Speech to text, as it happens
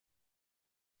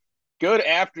Good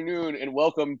afternoon, and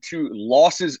welcome to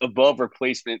Losses Above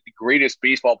Replacement, the greatest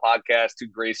baseball podcast to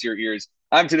grace your ears.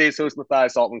 I'm today's host,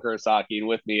 Matthias Altman Kurosaki, and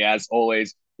with me, as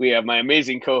always, we have my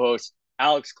amazing co-hosts,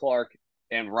 Alex Clark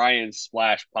and Ryan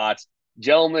Splash Potts.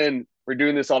 Gentlemen, we're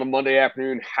doing this on a Monday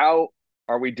afternoon. How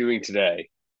are we doing today?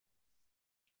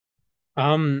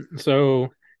 So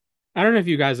I don't know if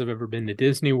you guys have ever been to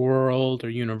Disney World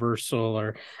or Universal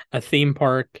or a theme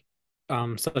park,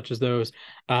 such as those.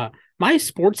 Uh, my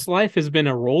sports life has been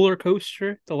a roller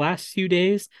coaster the last few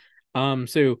days.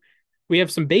 So we have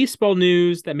some baseball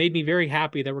news that made me very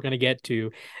happy that we're going to get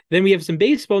to. Then we have some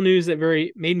baseball news that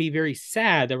very made me very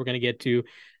sad that we're going to get to.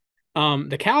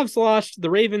 The Cavs lost,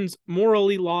 the Ravens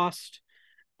morally lost.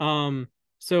 Um,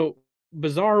 so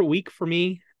bizarre week for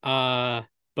me.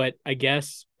 But I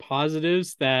guess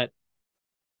positives that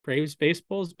Braves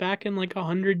baseball is back in like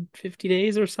 150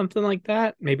 days or something like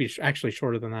that. Maybe actually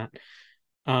shorter than that.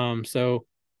 So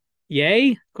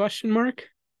yay? Question mark.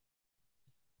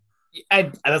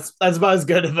 That's about as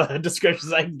good of a description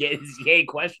as I can get. Is yay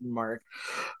question mark.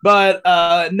 But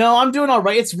no, I'm doing all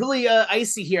right. It's really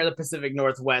icy here in the Pacific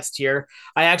Northwest here.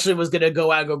 I actually was gonna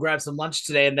go out and go grab some lunch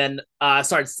today, and then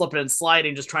started slipping and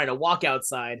sliding, just trying to walk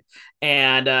outside,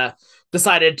 and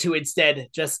decided to instead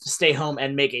just stay home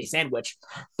and make a sandwich.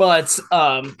 But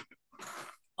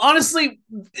honestly,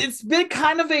 it's been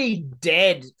kind of a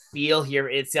dead feel here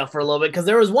itself for a little bit because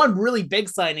there was one really big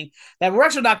signing that we're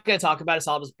actually not going to talk about.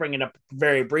 So I'll just bring it up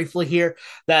very briefly here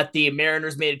that the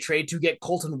Mariners made a trade to get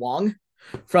Colton Wong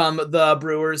from the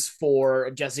Brewers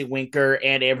for Jesse Winker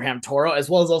and Abraham Toro, as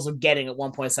well as also getting at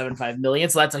 1.75 million.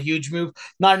 So that's a huge move.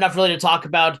 Not enough really to talk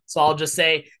about. So I'll just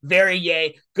say, very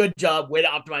yay, good job, way to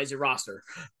optimize your roster.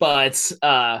 But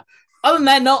other than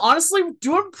that, no, honestly,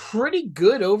 doing pretty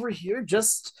good over here.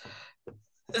 Just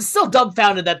still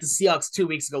dumbfounded that the Seahawks 2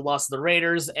 weeks ago lost to the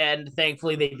Raiders, and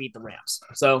thankfully they beat the Rams.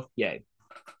 So, yay.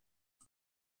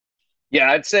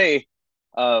 Yeah, I'd say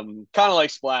kind of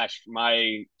like Splash.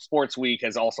 My sports week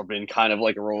has also been kind of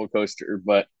like a roller coaster,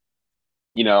 but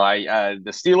I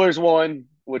the Steelers won,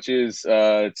 which is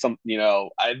some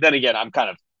then again I'm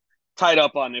kind of tied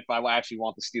up on if I actually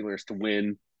want the Steelers to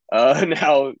win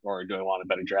now or do I want a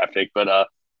better draft pick. But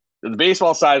the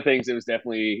baseball side of things, it was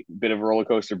definitely a bit of a roller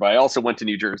coaster. But I also went to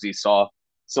New Jersey, saw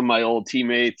some of my old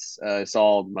teammates,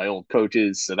 saw my old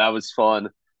coaches, so that was fun.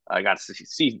 I got to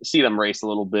see them race a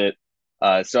little bit.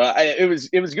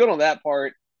 It was good on that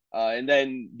part. And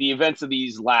then the events of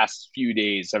these last few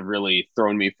days have really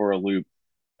thrown me for a loop.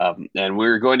 And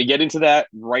we're going to get into that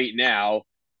right now,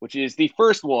 which is the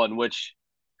first one, which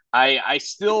I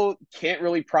still can't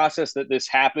really process that this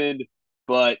happened,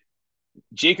 but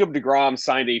Jacob DeGrom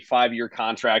signed a 5-year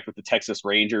contract with the Texas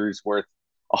Rangers worth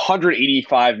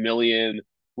 185 million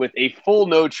with a full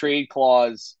no trade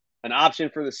clause, an option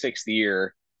for the 6th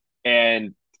year.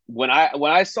 And when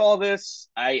I saw this,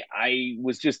 I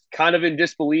was just kind of in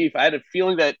disbelief. I had a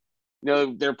feeling that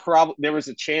there was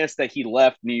a chance that he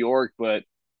left New York, but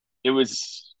I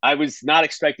was not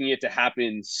expecting it to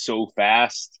happen so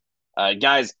fast.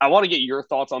 Guys, I want to get your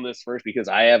thoughts on this first because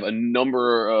I have a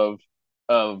number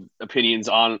of opinions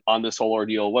on this whole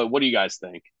ordeal. What do you guys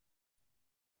think?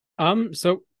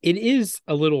 So it is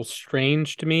a little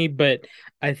strange to me, but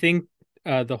I think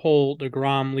the whole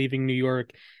DeGrom leaving New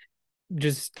York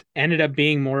just ended up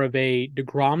being more of a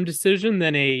DeGrom decision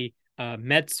than a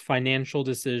Mets financial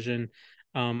decision.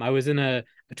 I was in a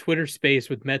Twitter space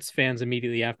with Mets fans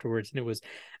immediately afterwards, and it was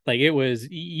like it was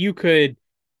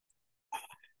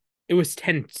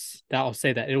tense. I'll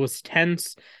say that it was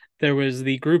tense. There was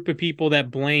the group of people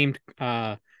that blamed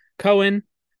Cohen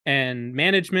and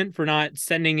management for not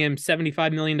sending him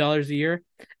 $75 million a year.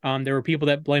 There were people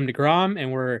that blamed DeGrom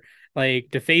and were like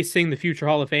defacing the future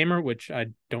Hall of Famer, which I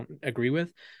don't agree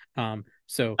with.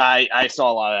 So I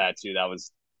saw a lot of that too. That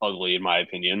was ugly in my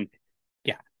opinion.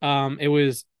 yeah, it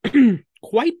was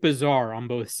quite bizarre on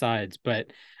both sides.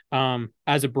 But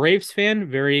as a Braves fan,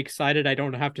 very excited. I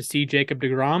don't have to see Jacob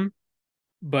DeGrom,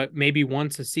 but maybe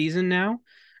once a season now,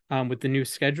 with the new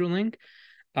scheduling.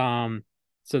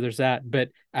 So there's that. But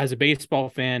as a baseball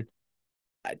fan,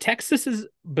 Texas is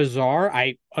bizarre.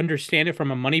 I understand it from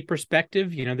a money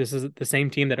perspective. You know, this is the same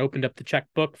team that opened up the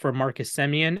checkbook for Marcus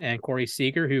Semien and Corey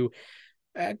Seager, who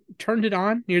turned it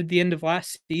on near the end of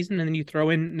last season. And then you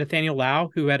throw in Nathaniel Lowe,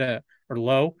 who had a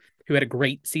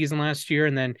great season last year.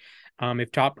 And then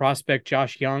if top prospect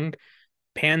Josh Young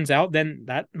pans out, then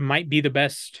that might be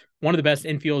one of the best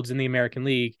infields in the American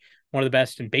League, one of the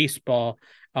best in baseball,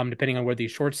 depending on where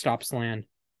these shortstops land.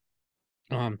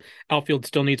 Outfield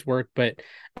still needs work, but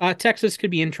Texas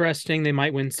could be interesting. They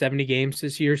might win 70 games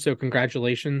this year, so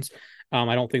congratulations.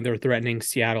 I don't think they're threatening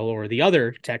Seattle or the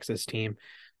other Texas team.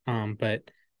 But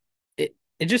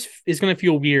it just is going to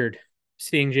feel weird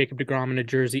seeing Jacob deGrom in a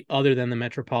jersey other than the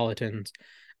Metropolitans.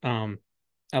 A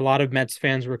lot of Mets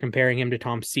fans were comparing him to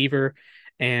Tom Seaver,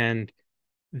 and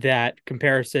that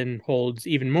comparison holds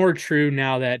even more true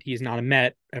now that he's not a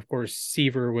Met. Of course,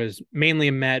 Seaver was mainly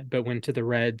a Met, but went to the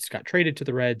Reds, got traded to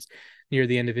the Reds near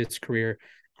the end of his career.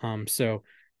 So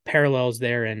parallels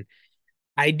there. And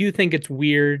I do think it's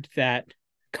weird that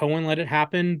Cohen let it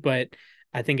happen, but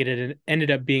I think it ended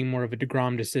up being more of a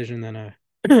deGrom decision than a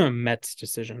Mets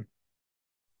decision.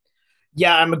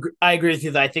 Yeah, I agree with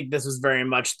you that I think this was very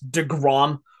much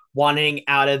deGrom wanting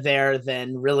out of there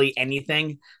than really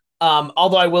anything.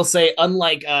 Although I will say,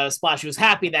 unlike Splash, who's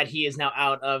happy that he is now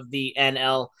out of the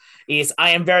NL East,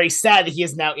 I am very sad that he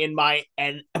is now in my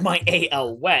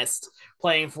AL West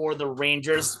playing for the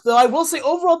Rangers. Though I will say,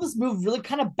 overall, this move really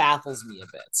kind of baffles me a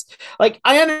bit. Like,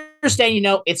 I understand,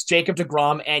 it's Jacob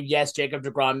deGrom, and yes, Jacob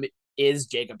deGrom is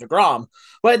Jacob deGrom,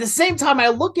 but at the same time, I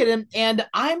look at him and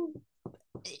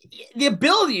the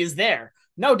ability is there.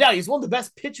 No doubt. He's one of the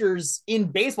best pitchers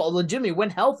in baseball. Legitimately, when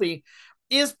healthy,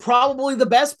 is probably the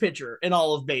best pitcher in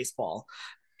all of baseball.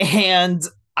 And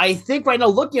I think right now,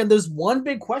 looking at, there's one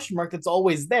big question mark that's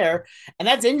always there, and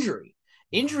that's injury.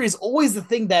 Injury is always the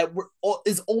thing that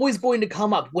is always going to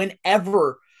come up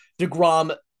whenever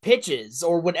deGrom pitches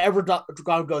or whenever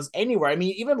deGrom goes anywhere. I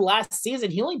mean, even last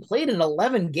season, he only played in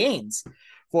 11 games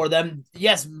for them.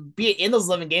 Yes, be it in those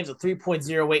 11 games, a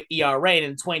 3.08 ERA, and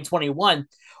in 2021,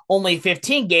 only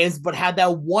 15 games, but had that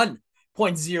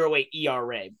 1.08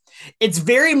 ERA. It's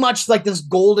very much like this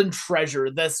golden treasure,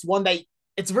 this one that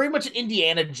it's very much an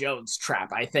Indiana Jones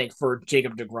trap, I think, for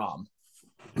Jacob deGrom.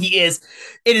 It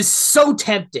is so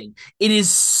tempting. It is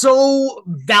so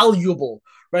valuable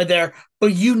right there,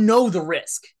 but the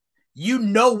risk. You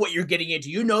know what you're getting into.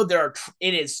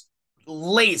 It is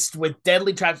laced with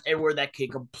deadly traps everywhere that can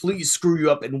completely screw you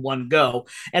up in one go.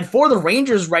 And for the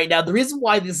Rangers right now, the reason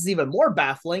why this is even more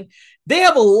baffling, they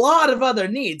have a lot of other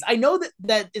needs. I know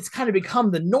that it's kind of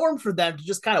become the norm for them to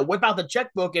just kind of whip out the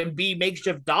checkbook and be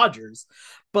makeshift Dodgers.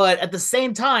 But at the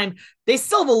same time, they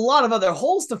still have a lot of other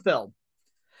holes to fill.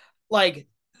 Like,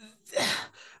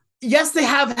 yes, they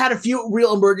have had a few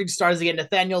real emerging stars again.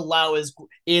 Nathaniel Lau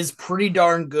is pretty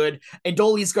darn good.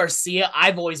 Adolis Garcia,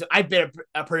 I've been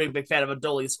a pretty big fan of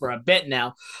Adolis for a bit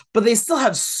now, but they still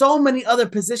have so many other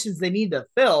positions they need to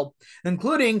fill,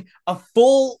 including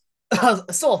still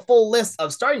a full list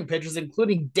of starting pitchers,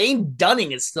 including Dane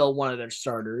Dunning is still one of their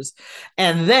starters.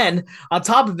 And then on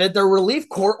top of it, their relief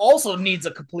corps also needs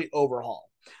a complete overhaul.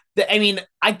 I mean,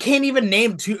 I can't even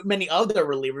name too many other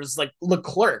relievers. Like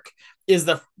Leclerc is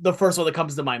the first one that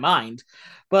comes to my mind.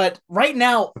 But right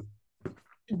now,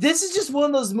 this is just one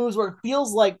of those moves where it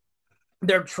feels like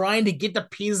they're trying to get the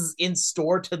pieces in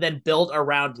store to then build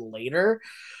around later.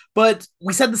 But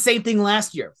we said the same thing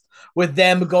last year with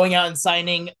them going out and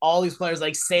signing all these players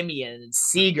like Semien and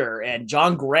Seager and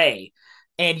John Gray.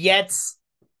 And yet,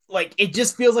 like, it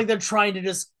just feels like they're trying to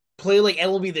just play like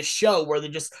MLB The Show, where they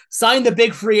just sign the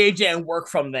big free agent and work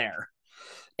from there.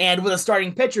 And with a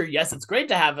starting pitcher, yes, it's great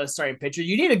to have a starting pitcher.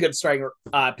 You need a good starting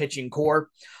pitching core,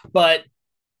 but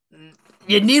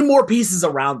you need more pieces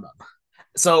around them.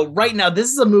 So right now,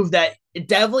 this is a move that it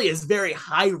definitely is very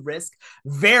high risk,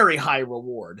 very high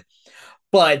reward.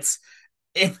 But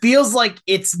it feels like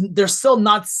they're still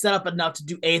not set up enough to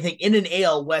do anything in an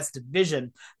AL West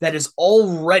division that is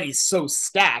already so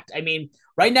stacked. I mean,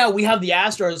 right now we have the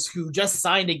Astros, who just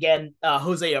signed again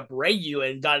Jose Abreu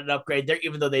and got an upgrade there,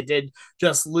 even though they did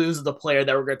just lose the player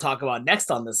that we're going to talk about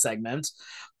next on this segment.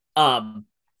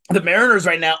 The Mariners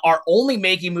right now are only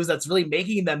making moves that's really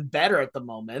making them better at the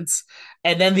moment.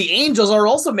 And then the Angels are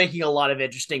also making a lot of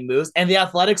interesting moves, and the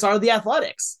Athletics are the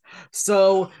Athletics.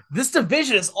 So this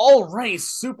division is already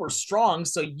super strong.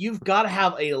 So you've got to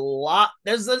have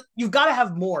you've got to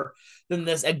have more than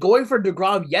this. And going for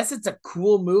deGrom, yes, it's a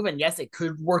cool move, and yes, it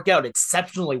could work out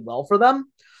exceptionally well for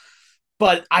them.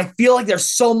 But I feel like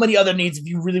there's so many other needs if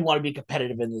you really want to be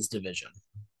competitive in this division.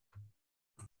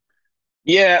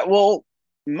 Yeah, well,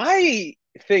 my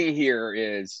thing here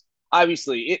is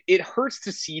obviously it hurts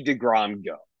to see deGrom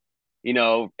go.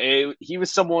 He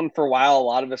was someone for a while. A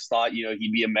lot of us thought,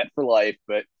 he'd be a Met for life,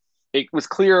 but it was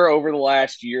clear over the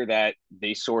last year that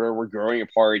they sort of were growing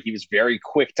apart. He was very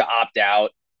quick to opt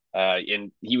out,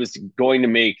 and he was going to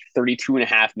make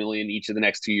 $32.5 million each of the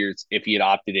next 2 years if he had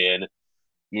opted in.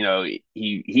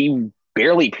 He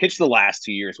barely pitched the last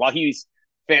 2 years while he's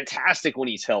fantastic when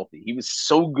he's healthy. He was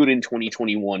so good in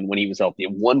 2021 when he was healthy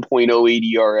at 1.08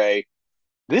 ERA.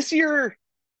 This year,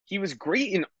 he was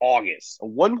great in August. A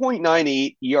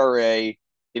 1.98 ERA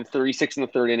in 36 in the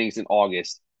third innings in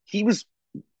August. He was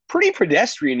pretty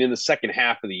pedestrian in the second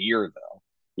half of the year, though.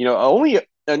 Only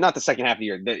not the second half of the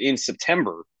year, in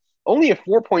September. Only a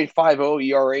 4.50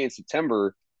 ERA in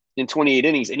September in 28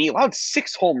 innings, and he allowed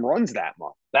 6 home runs that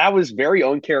month. That was very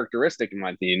uncharacteristic in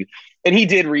my opinion. And he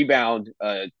did rebound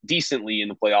decently in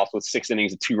the playoffs with 6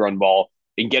 innings, a 2-run ball,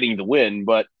 and getting the win.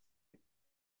 But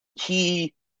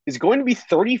he is going to be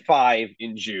 35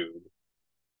 in June,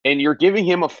 and you're giving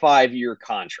him a 5-year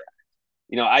contract.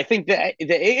 I think the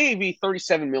AAV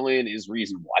 37 million is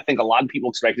reasonable. I think a lot of people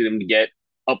expected him to get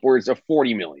upwards of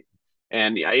 40 million.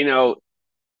 And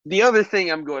the other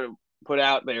thing I'm going to put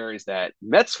out there is that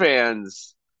Mets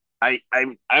fans,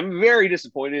 I'm very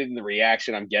disappointed in the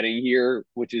reaction I'm getting here,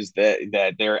 which is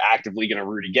that they're actively going to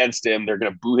root against him. They're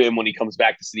going to boo him when he comes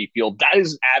back to Citi Field. That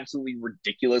is absolutely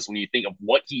ridiculous when you think of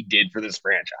what he did for this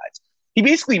franchise. He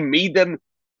basically made them.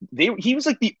 He was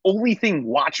like the only thing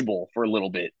watchable for a little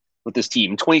bit with this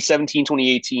team. 2017,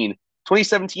 2018,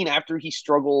 2017, after he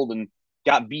struggled and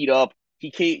got beat up,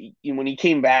 when he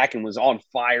came back and was on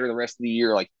fire the rest of the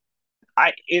year.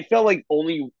 I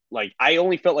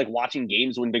only felt like watching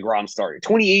games when DeGrom started.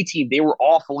 2018, they were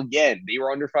awful again. They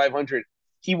were under 500.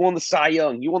 He won the Cy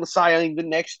Young. He won the Cy Young the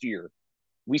next year.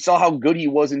 We saw how good he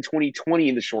was in 2020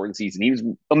 in the shortened season. He was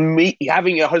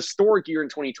having a historic year in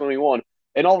 2021.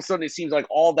 And all of a sudden, it seems like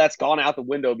all that's gone out the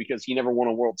window because he never won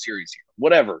a World Series here.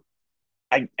 Whatever.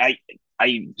 I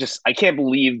can't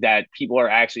believe that people are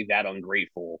actually that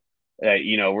ungrateful.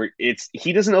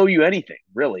 He doesn't owe you anything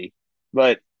really.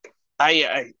 But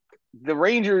the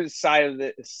Rangers side of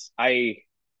this,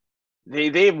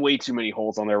 they have way too many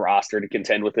holes on their roster to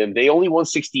contend with him. They only won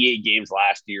 68 games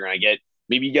last year, and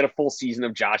maybe you get a full season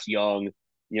of Josh Young.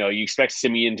 You expect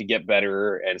Simeon to get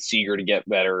better and Seager to get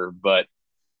better, but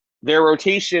their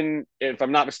rotation, if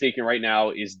I'm not mistaken, right now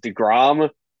is DeGrom,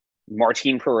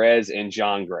 Martin Perez, and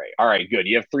John Gray. All right, good.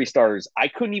 You have 3 starters. I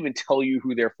couldn't even tell you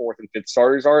who their 4th and 5th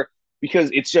starters are because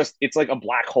it's like a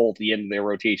black hole at the end of their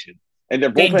rotation. And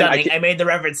their bullpen, Dane Dunning. I made the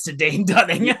reference to Dane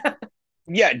Dunning.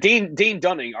 Yeah, Dane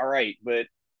Dunning. All right, but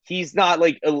he's not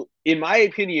in my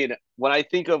opinion, when I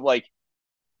think of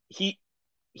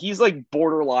he's like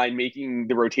borderline making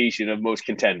the rotation of most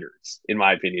contenders, in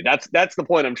my opinion. That's the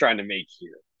point I'm trying to make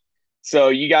here. So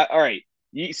you got, all right.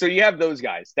 So you have those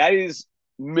guys. That is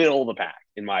middle of the pack,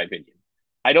 in my opinion.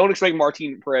 I don't expect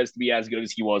Martin Perez to be as good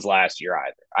as he was last year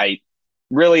either.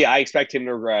 I expect him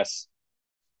to regress.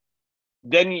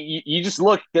 Then you just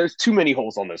look, there's too many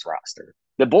holes on this roster.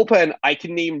 The bullpen,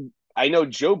 I know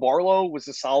Joe Barlow was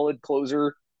a solid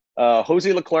closer.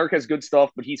 Jose Leclerc has good stuff,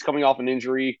 but he's coming off an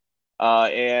injury.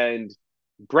 And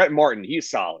Brett Martin, he's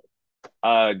solid.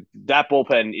 That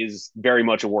bullpen is very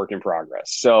much a work in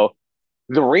progress. So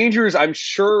the Rangers, I'm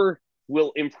sure,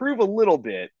 will improve a little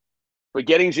bit, but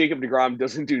getting Jacob deGrom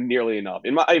doesn't do nearly enough.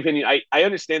 In my opinion, I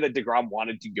understand that deGrom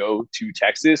wanted to go to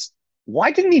Texas.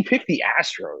 Why didn't he pick the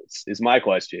Astros is my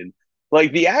question.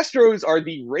 The Astros are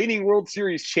the reigning World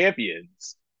Series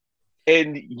champions.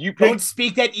 And don't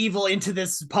speak that evil into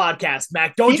this podcast,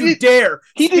 Mac. Don't you dare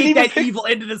speak that evil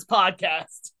into this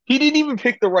podcast. He didn't even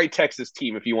pick the right Texas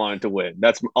team if he wanted to win.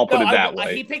 I'll put it that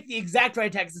way. He picked the exact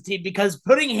right Texas team because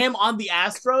putting him on the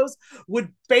Astros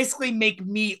would basically make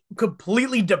me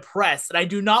completely depressed, and I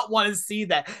do not want to see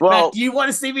that. Well, Mac, do you want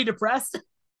to see me depressed?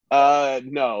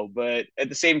 No, but at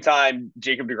the same time,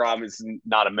 Jacob deGrom is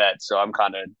not a Met, so I'm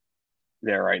kind of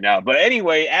there right now. But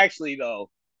anyway, actually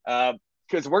though,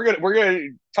 because we're gonna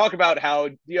talk about how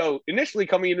initially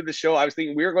coming into the show, I was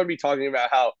thinking we were going to be talking about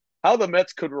how the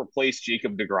Mets could replace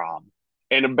Jacob deGrom,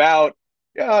 and about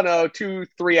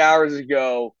 2-3 hours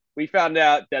ago, we found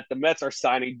out that the Mets are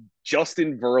signing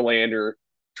Justin Verlander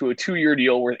to a 2-year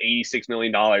deal worth $86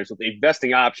 million with a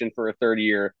vesting option for a 3rd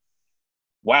year.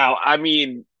 Wow, I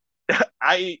mean,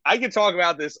 I could talk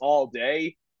about this all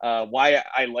day. Why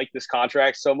I like this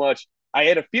contract so much. I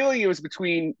had a feeling it was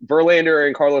between Verlander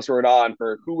and Carlos Rodon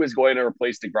for who was going to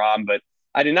replace deGrom, but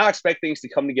I did not expect things to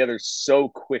come together so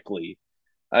quickly.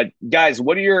 Guys,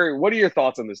 what are your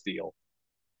thoughts on this deal?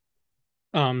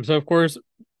 So of course,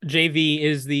 JV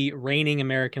is the reigning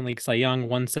American League Cy Young,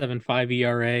 1.75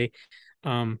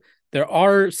 ERA. There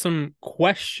are some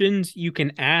questions you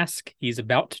can ask. He's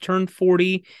about to turn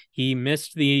 40. He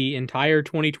missed the entire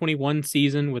 2021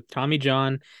 season with Tommy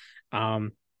John.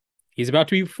 He's about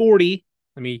to be 40.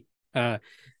 Let me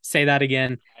say that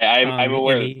again. I'm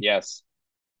aware. Yes.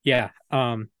 Yeah.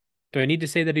 Do I need to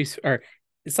say that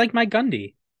it's like Mike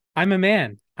Gundy. I'm a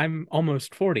man. I'm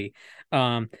almost 40.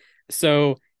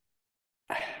 So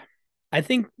I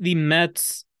think the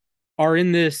Mets are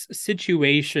in this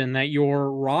situation that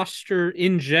your roster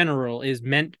in general is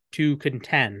meant to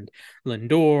contend.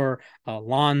 Lindor,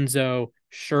 Alonso,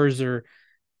 Scherzer,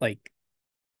 like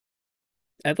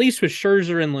at least with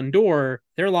Scherzer and Lindor,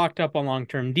 they're locked up on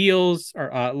long-term deals,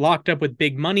 or locked up with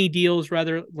big money deals,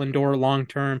 rather. Lindor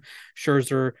long-term,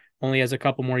 Scherzer only has a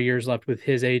couple more years left with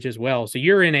his age as well. So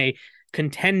you're in a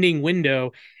contending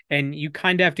window, and you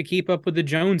kind of have to keep up with the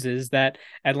Joneses that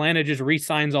Atlanta just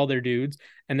re-signs all their dudes,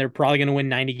 and they're probably going to win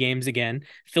 90 games again.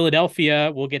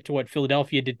 Philadelphia, we'll get to what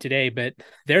Philadelphia did today, but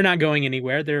they're not going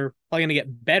anywhere. They're probably going to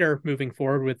get better moving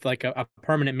forward with like a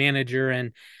permanent manager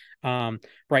and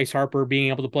Bryce Harper being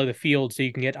able to play the field, so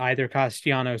you can get either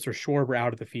Castellanos or Schwarber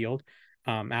out of the field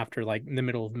after like the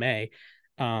middle of May.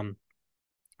 So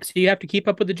you have to keep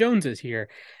up with the Joneses here.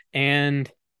 And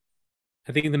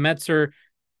I think the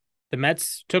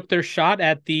Mets took their shot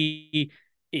at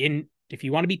if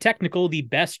you want to be technical, the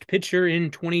best pitcher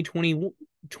in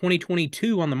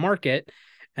 2022 on the market,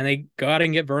 and they go out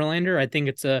and get Verlander. I think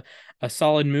it's a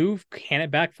solid move. Can it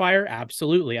backfire?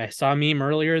 Absolutely. I saw a meme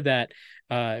earlier that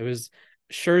it was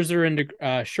Scherzer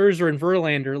and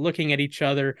Verlander looking at each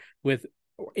other with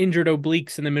injured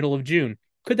obliques in the middle of June.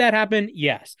 Could that happen?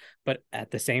 Yes. But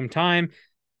at the same time,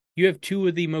 you have two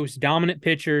of the most dominant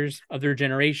pitchers of their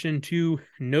generation, two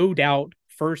no doubt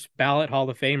first ballot Hall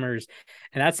of Famers,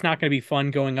 and that's not going to be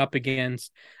fun going up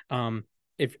against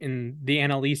if in the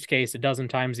NL East case a dozen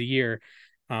times a year.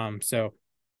 So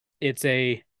it's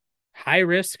a high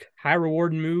risk, high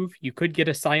reward move. You could get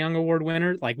a Cy Young Award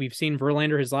winner, like we've seen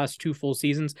Verlander his last two full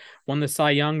seasons, won the Cy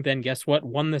Young, then guess what?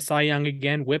 Won the Cy Young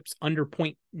again, whips under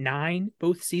 0.9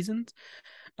 both seasons.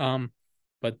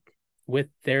 But with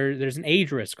there's an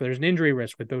age risk, there's an injury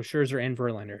risk with both Scherzer and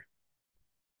Verlander.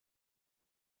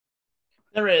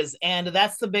 There is, and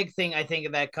that's the big thing I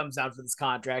think that comes out for this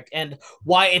contract, and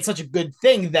why it's such a good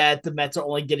thing that the Mets are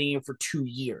only getting him for 2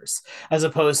 years as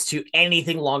opposed to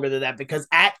anything longer than that. Because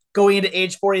at going into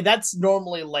age 40, that's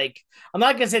normally like, I'm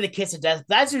not gonna say the kiss of death.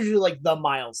 That's usually like the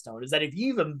milestone. Is that if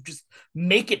you even just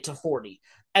make it to 40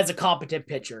 as a competent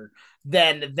pitcher,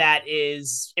 then that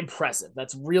is impressive.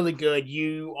 That's really good.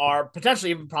 You are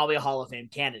potentially even probably a Hall of Fame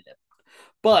candidate.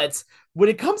 But when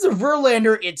it comes to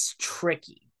Verlander, it's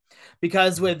tricky.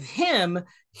 Because with him,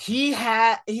 he's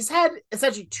had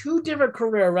essentially two different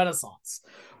career renaissance,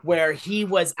 where he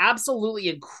was absolutely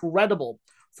incredible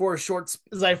for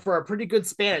a pretty good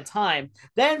span of time,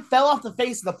 then fell off the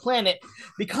face of the planet,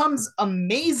 becomes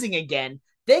amazing again,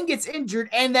 then gets injured,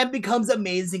 and then becomes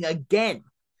amazing again.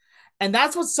 And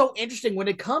that's what's so interesting when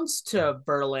it comes to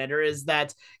Verlander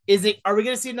are we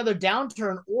going to see another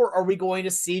downturn, or are we going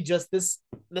to see just this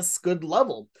good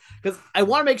level? Because I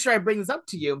want to make sure I bring this up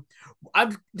to you.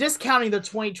 I'm discounting the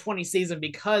 2020 season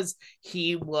because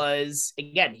he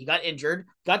got injured,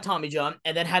 got Tommy John,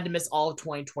 and then had to miss all of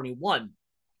 2021.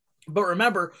 But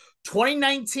remember,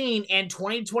 2019 and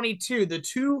 2022, the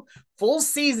two full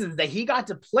seasons that he got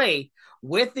to play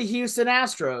with the Houston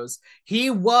Astros,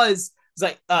 he was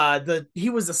a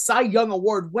Cy Young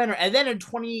Award winner, and then in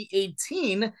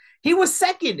 2018 he was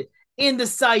second in the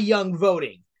Cy Young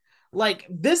voting. Like,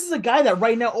 this is a guy that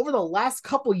right now, over the last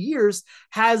couple years,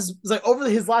 over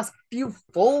his last few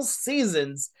full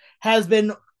seasons, has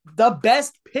been the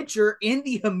best pitcher in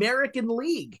the American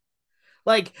League.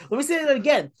 Like, let me say that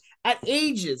again. At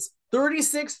ages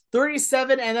 36,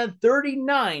 37, and then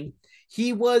 39,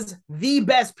 he was the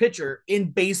best pitcher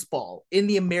in baseball in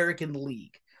the American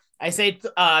League. I say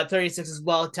 36 as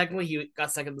well. Technically, he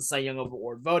got second in the Cy Young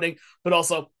Award voting, but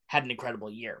also had an incredible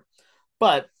year.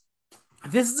 But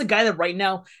this is a guy that right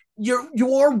now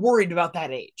you're worried about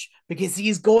that age because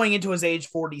he's going into his age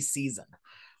 40 season.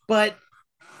 But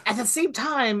at the same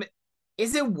time,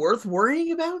 is it worth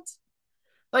worrying about?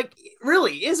 Like,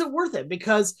 really, is it worth it?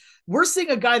 Because we're seeing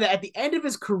a guy that at the end of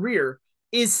his career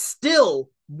is still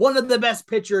one of the best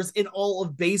pitchers in all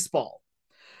of baseball.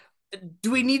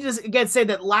 Do we need to again say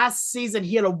that last season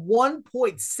he had a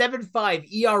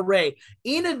 1.75 ERA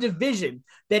in a division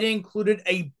that included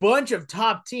a bunch of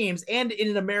top teams and in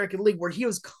an American League where he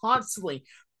was constantly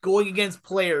going against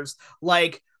players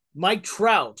like Mike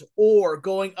Trout or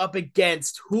going up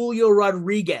against Julio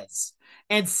Rodriguez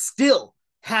and still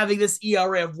having this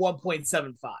ERA of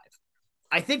 1.75?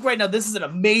 I think right now this is an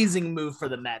amazing move for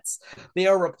the Mets. They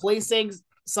are replacing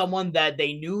someone that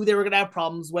they knew they were going to have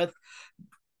problems with.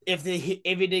 If he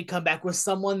did come back with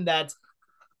someone that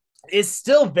is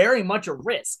still very much a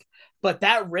risk, but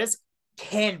that risk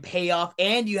can pay off,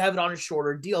 and you have it on a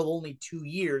shorter deal of only 2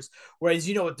 years. Whereas,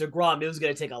 with DeGrom, it was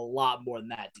going to take a lot more than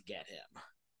that to get him.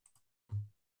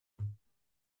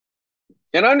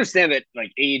 And I understand that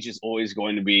like age is always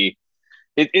going to be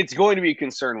it's going to be a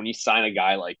concern when you sign a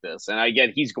guy like this. And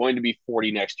again, he's going to be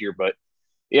 40 next year, but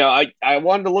I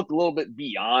wanted to look a little bit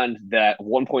beyond that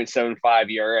 1.75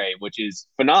 ERA, which is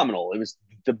phenomenal. It was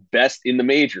the best in the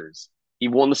majors. He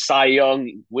won the Cy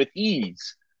Young with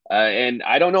ease. And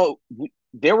I don't know,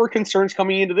 there were concerns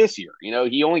coming into this year.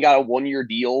 He only got a 1-year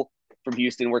deal from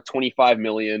Houston worth 25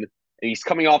 million, and he's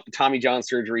coming off the Tommy John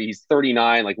surgery. He's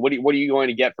 39. Like, what are you going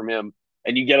to get from him?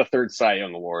 And you get a third Cy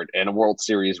Young award and a World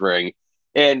Series ring.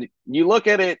 And you look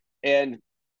at it, and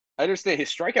I understand his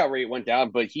strikeout rate went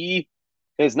down, but he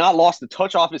has not lost a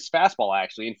touch off his fastball.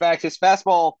 Actually, in fact, his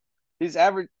fastball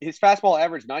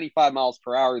averaged 95 miles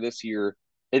per hour this year,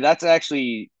 and that's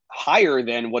actually higher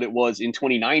than what it was in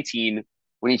 2019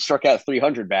 when he struck out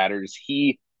 300 batters.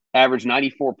 He averaged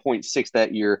 94.6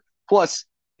 that year. Plus,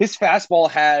 his fastball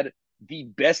had the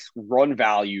best run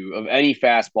value of any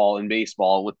fastball in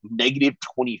baseball with negative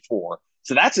 24.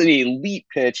 So that's an elite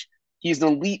pitch. He's an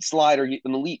elite slider, an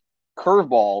elite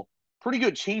curveball, pretty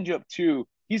good changeup too.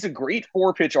 He's a great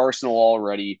 4-pitch arsenal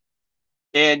already.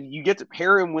 And you get to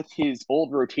pair him with his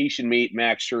old rotation mate,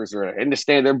 Max Scherzer. I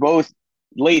understand they're both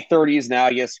late 30s now,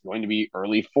 I guess going to be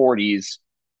early 40s.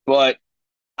 But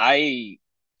I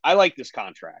like this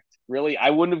contract. Really, I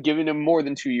wouldn't have given him more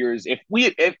than 2 years.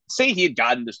 If say he had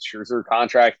gotten this Scherzer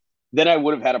contract, then I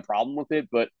would have had a problem with it.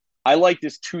 But I like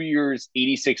this 2 years,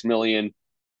 86 million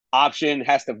option.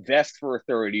 Has to vest for a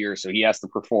third year, so he has to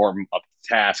perform up to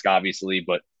task, obviously.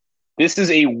 But this is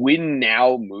a win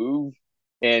now move.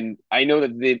 And I know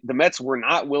that the Mets were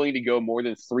not willing to go more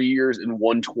than 3 years and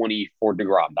 120 for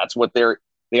DeGrom. That's what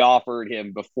they offered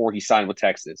him before he signed with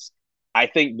Texas. I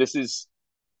think this is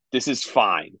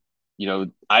fine.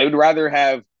 I would rather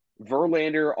have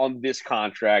Verlander on this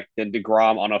contract than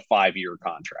DeGrom on a 5-year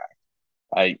contract.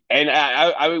 I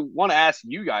want to ask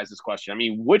you guys this question. I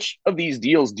mean, which of these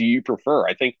deals do you prefer?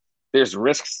 I think there's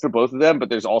risks to both of them, but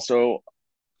there's also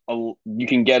you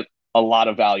can get a lot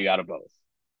of value out of both.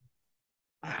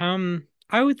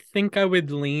 I would think I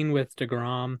would lean with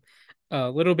DeGrom,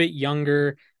 a little bit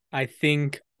younger. I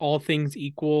think all things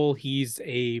equal, he's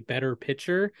a better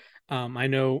pitcher. I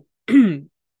know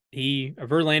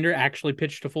Verlander actually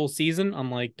pitched a full season,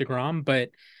 unlike DeGrom, but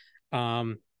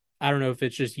I don't know if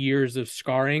it's just years of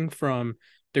scarring from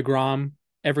DeGrom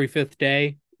every fifth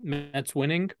day, Mets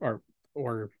winning or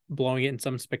blowing it in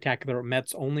some spectacular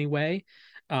Mets only way,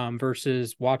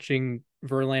 versus watching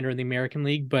Verlander in the American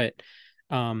League. But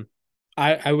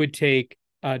I would take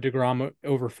DeGrom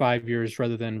over 5 years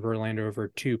rather than Verlander over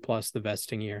 2 plus the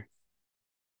vesting year.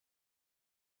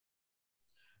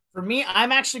 For me,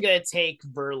 I'm actually going to take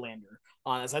Verlander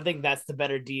on this. I think that's the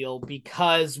better deal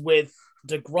because with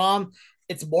DeGrom,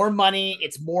 it's more money,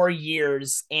 it's more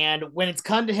years, and when it's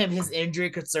come to him, his injury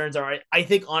concerns are, I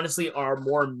think, honestly, are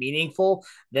more meaningful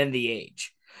than the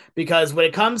age. Because when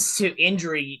it comes to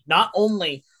injury, not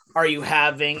only are you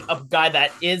having a guy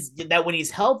that when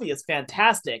he's healthy is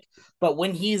fantastic, but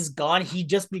when he's gone, he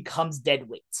just becomes dead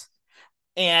weight.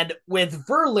 And with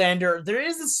Verlander, there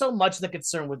isn't so much the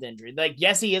concern with injury. Like,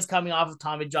 yes, he is coming off of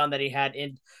Tommy John that he had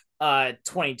in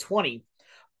 2020,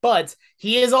 but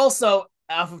he is also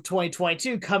off of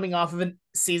 2022 coming off of a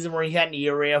season where he had an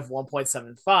ERA of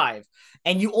 1.75,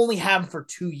 and you only have him for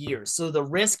 2 years. So the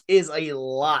risk is a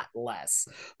lot less.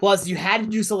 Plus, you had to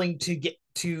do something to get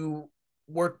to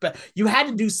work, but you had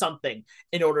to do something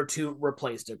in order to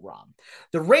replace DeGrom.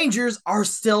 The Rangers are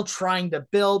still trying to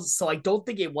build, so I don't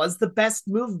think it was the best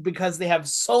move because they have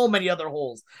so many other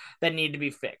holes that need to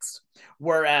be fixed.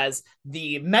 Whereas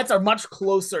the Mets are much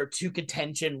closer to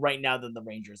contention right now than the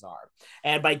Rangers are.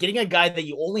 And by getting a guy that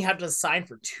you only have to sign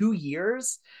for 2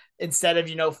 years instead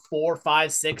of 4,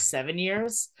 5, 6, 7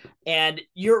 years, and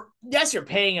you're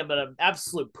paying him an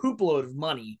absolute poop load of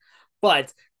money,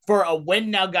 but for a win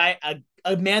now guy,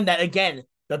 a man that, again,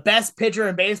 the best pitcher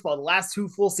in baseball, the last 2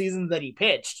 full seasons that he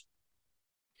pitched,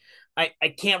 I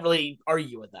can't really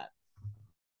argue with that.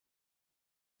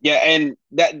 Yeah, and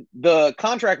that the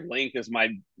contract length is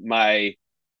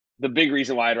the big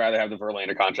reason why I'd rather have the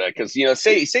Verlander contract, because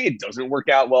say it doesn't work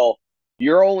out well,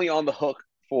 you're only on the hook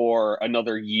for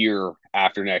another year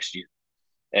after next year,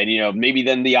 and maybe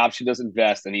then the option doesn't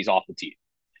vest and he's off the team.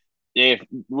 If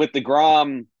with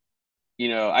DeGrom,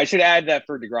 I should add that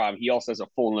for DeGrom, he also has a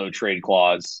full no trade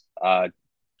clause.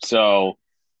 So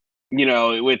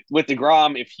with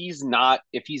DeGrom, if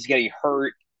he's getting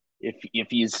hurt, if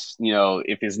he's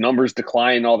if his numbers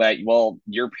decline and all that, well,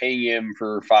 you're paying him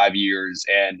for 5 years,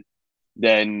 and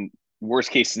then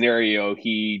worst case scenario,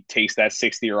 he takes that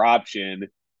 6th-year option,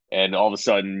 and all of a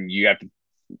sudden you have to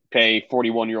pay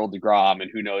 41-year-old DeGrom, and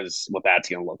who knows what that's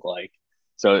going to look like.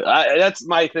 So that's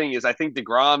my thing is I think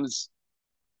DeGrom's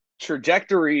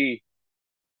trajectory,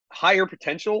 higher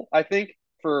potential, I think,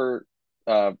 for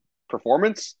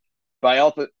performance.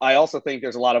 But I also think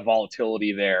there's a lot of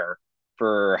volatility there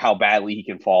for how badly he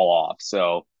can fall off.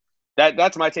 So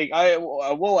that's my take. I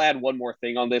will add one more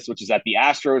thing on this, which is that the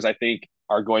Astros, I think,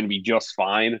 are going to be just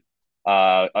fine.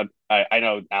 I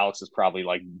know Alex is probably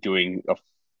like doing a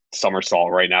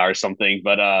somersault right now or something,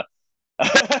 but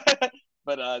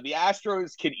the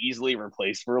Astros can easily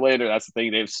replace Verlander. That's the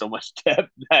thing; they have so much depth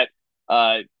that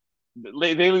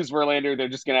they lose Verlander, they're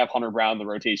just gonna have Hunter Brown in the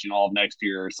rotation all of next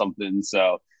year or something.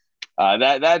 So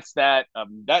that's that.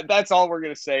 That's all we're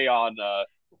gonna say on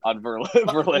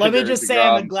Verlander. Let me just and say,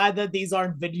 I'm DeGrom. glad that these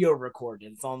aren't video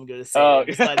recorded. That's all I'm going to say. Oh, I'm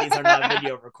just glad these are not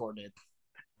video recorded.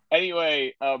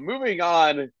 anyway, moving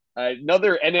on.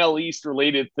 Another NL East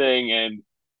related thing, and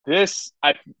this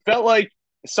I felt like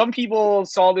some people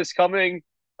saw this coming.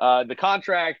 The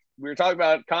contract we were talking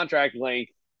about contract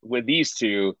length with these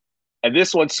two, and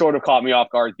this one sort of caught me off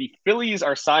guard. The Phillies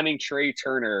are signing Trey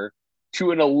Turner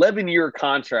to an 11-year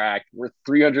contract worth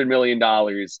 $300 million.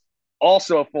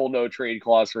 Also, a full no trade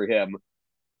clause for him.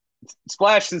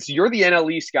 Splash, since you're the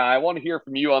NL East guy, I want to hear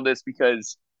from you on this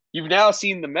because you've now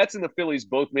seen the Mets and the Phillies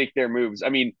both make their moves. I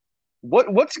mean,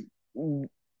 what's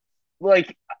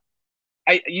like?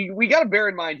 We got to bear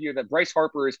in mind here that Bryce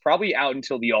Harper is probably out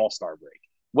until the All-Star break.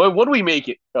 What do we make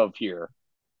it of here?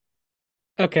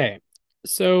 Okay,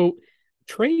 so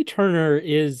Trey Turner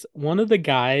is one of the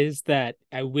guys that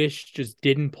I wish just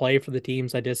didn't play for the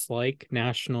teams I dislike,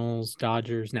 Nationals,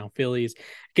 Dodgers, now Phillies,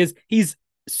 because he's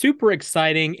super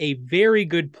exciting, a very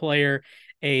good player.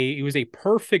 He was a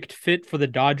perfect fit for the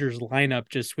Dodgers lineup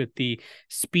just with the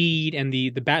speed and the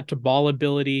bat to ball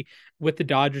ability. With the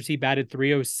Dodgers, he batted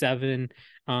 307,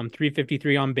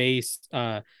 353 on base.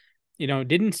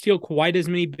 Didn't steal quite as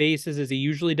many bases as he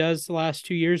usually does the last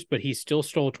 2 years, but he still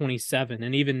stole 27.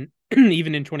 And even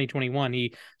even in 2021,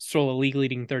 he stole a league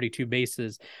leading 32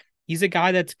 bases. He's a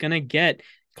guy that's going to get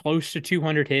close to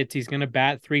 200 hits. He's going to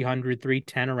bat 300,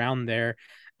 310 around there.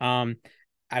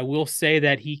 I will say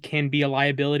that he can be a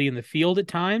liability in the field at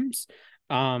times.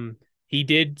 He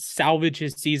did salvage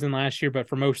his season last year, but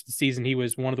for most of the season, he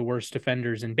was one of the worst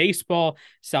defenders in baseball,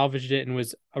 salvaged it and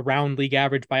was around league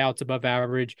average, buyouts above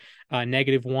average,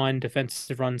 -1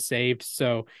 defensive runs saved.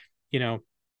 So,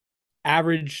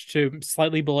 average to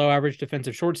slightly below average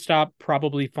defensive shortstop,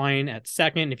 probably fine at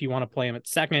second if you want to play him at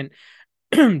second.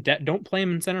 Don't play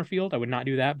him in center field. I would not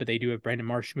do that, but they do have Brandon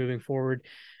Marsh moving forward.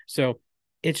 So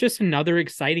it's just another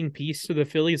exciting piece to the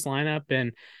Phillies lineup.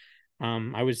 And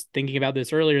I was thinking about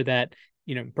this earlier that,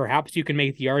 perhaps you can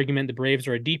make the argument the Braves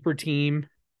are a deeper team,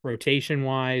 rotation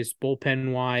wise,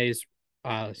 bullpen wise,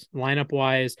 lineup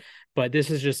wise, but this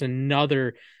is just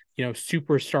another,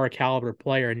 superstar caliber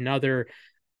player, another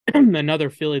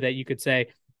Philly that you could say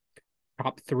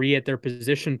top 3 at their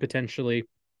position potentially.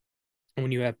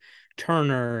 When you have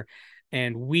Turner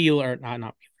and Wheeler, not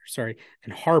Wheeler, sorry,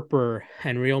 and Harper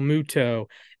and Real Muto,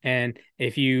 and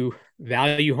if you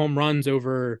value home runs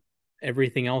over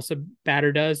everything else a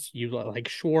batter does, you like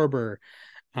Schwarber.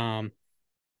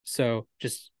 So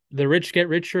just the rich get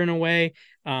richer in a way.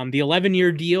 The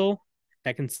 11-year deal,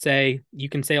 you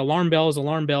can say alarm bells.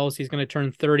 He's going to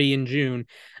turn 30 in June.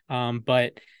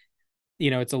 But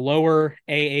it's a lower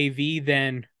AAV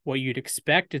than what you'd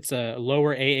expect. It's a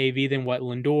lower AAV than what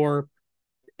Lindor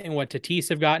and what Tatis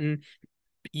have gotten.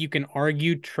 You can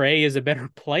argue Trey is a better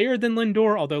player than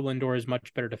Lindor, although Lindor is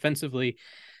much better defensively.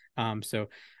 So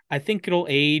I think it'll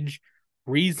age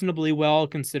reasonably well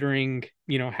considering,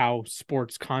 how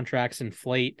sports contracts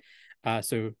inflate.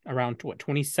 So around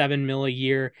 27 mil a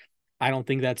year. I don't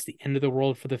think that's the end of the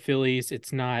world for the Phillies.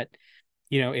 It's not,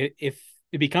 if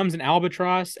it becomes an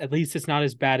albatross, at least it's not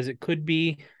as bad as it could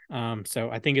be. So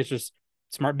I think it's just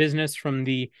smart business from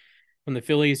the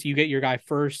Phillies. You get your guy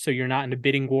first, so you're not in a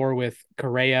bidding war with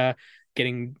Correa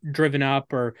getting driven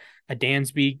up or a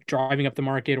Dansby driving up the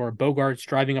market or a Bogarts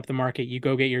driving up the market. You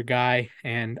go get your guy,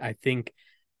 and I think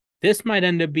this might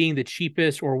end up being the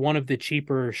cheapest or one of the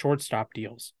cheaper shortstop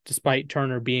deals, despite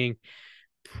Turner being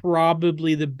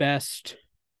probably the best.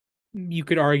 You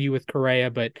could argue with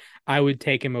Correa, but I would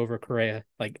take him over Correa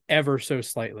like ever so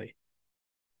slightly.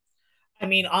 I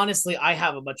mean, honestly, I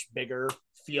have a much bigger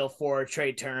feel for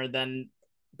Trey Turner than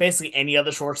basically any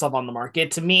other shortstop on the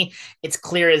market. To me, it's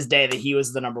clear as day that he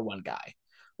was the number 1 guy.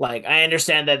 Like, I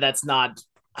understand that that's not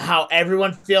how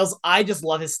everyone feels. I just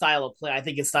love his style of play. I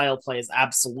think his style of play is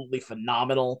absolutely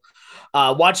phenomenal.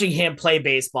 Watching him play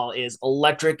baseball is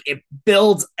electric. It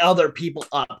builds other people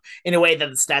up in a way that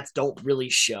the stats don't really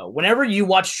show. Whenever you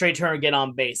watch Trey Turner get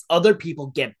on base, other people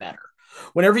get better.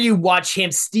 Whenever you watch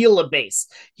him steal a base,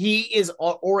 he is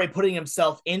already putting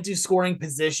himself into scoring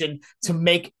position to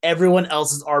make everyone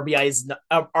else's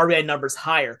RBI numbers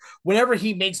higher. Whenever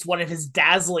he makes one of his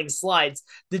dazzling slides,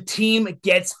 the team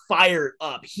gets fired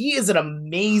up. He is an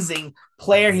amazing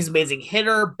player. He's an amazing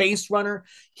hitter, base runner.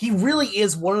 He really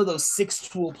is one of those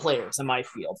six-tool players in my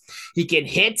field. He can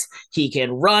hit, he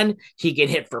can run, he can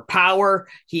hit for power,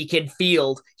 he can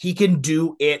field, he can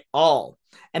do it all.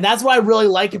 And that's what I really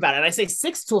like about it. And I say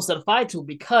six tool instead of five tool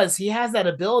because he has that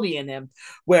ability in him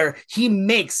where he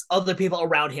makes other people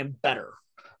around him better.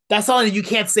 That's something that you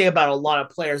can't say about a lot of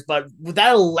players, but with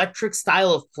that electric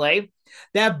style of play,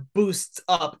 that boosts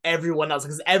up everyone else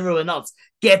because everyone else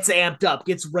gets amped up,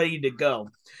 gets ready to go.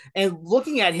 And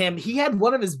looking at him, he had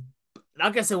one of his,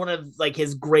 not gonna say one of like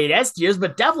his greatest years,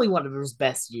 but definitely one of his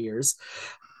best years.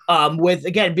 With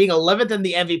again being 11th in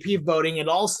the MVP voting, an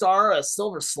All-Star, a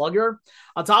Silver Slugger.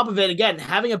 On top of it, again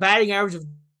having a batting average of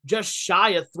just shy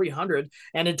of 300,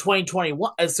 and in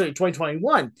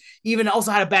 2021, even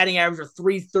also had a batting average of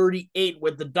 338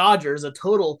 with the Dodgers, a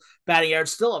total batting average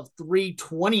still of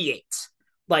 328.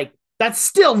 Like that's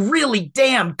still really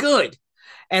damn good.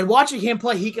 And watching him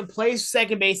play, he can play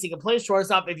second base, he can play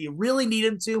shortstop if you really need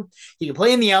him to. He can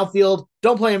play in the outfield.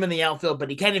 Don't play him in the outfield, but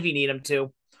he can if you need him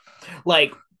to.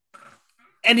 Like.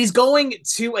 And he's going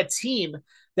to a team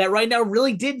that right now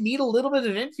really did need a little bit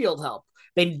of infield help.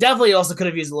 They definitely also could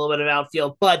have used a little bit of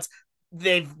outfield, but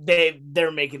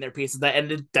they're making their piece of that,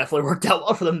 and it definitely worked out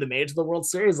well for them to make it to the World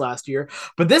Series last year.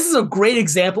 But this is a great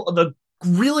example of a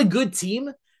really good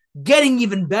team getting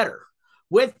even better.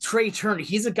 With Trey Turner,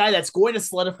 he's a guy that's going to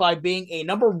solidify being a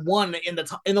number one in the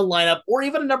lineup, or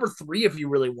even a number three if you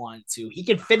really wanted to. He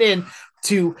can fit in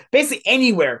to basically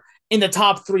anywhere in the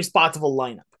top three spots of a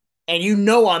lineup. And you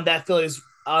know on that Phillies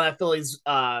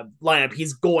lineup,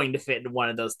 he's going to fit in one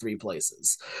of those three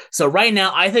places. So right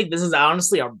now, I think this is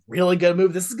honestly a really good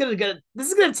move. This is gonna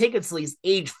take it to he's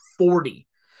age 40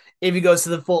 if he goes to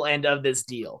the full end of this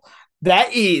deal.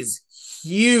 That is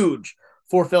huge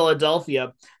for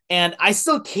Philadelphia. And I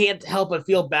still can't help but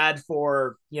feel bad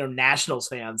for, Nationals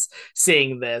fans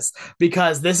seeing this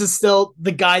because this is still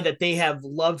the guy that they have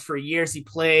loved for years. He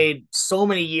played so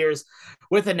many years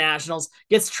with the Nationals,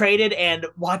 gets traded and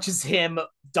watches him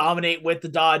dominate with the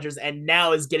Dodgers, and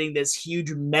now is getting this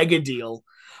huge mega deal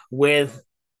with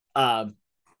another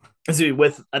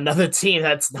team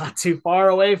that's not too far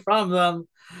away from them.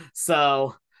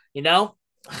 So,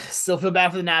 still feel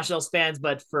bad for the Nationals fans,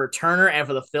 but for Turner and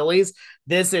for the Phillies,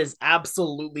 this is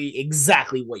absolutely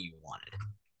exactly what you wanted.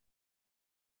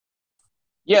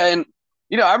 Yeah, and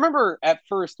I remember at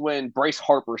first when Bryce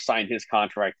Harper signed his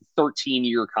contract,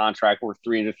 13-year contract worth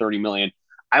 $330 million.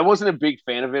 I wasn't a big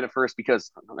fan of it at first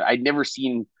because I'd never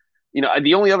seen,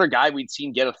 the only other guy we'd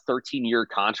seen get a 13-year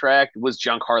contract was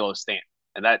Giancarlo Stanton,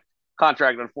 and that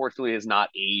contract unfortunately has not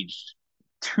aged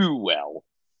too well.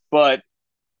 But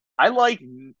I like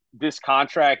this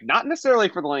contract, not necessarily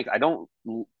for the length. I don't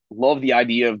love the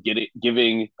idea of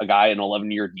giving a guy an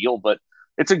 11-year deal, but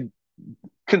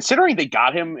considering they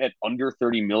got him at under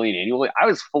 $30 million annually, I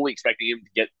was fully expecting him to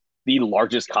get the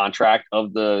largest contract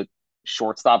of the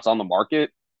shortstops on the market.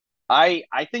 I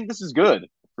think this is good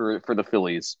for the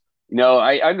Phillies.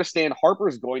 I understand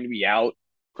Harper's going to be out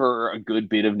for a good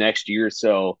bit of next year,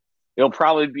 so it'll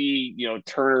probably be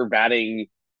Turner batting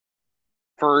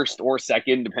first or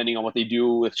second, depending on what they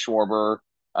do with Schwarber.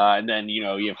 And then, you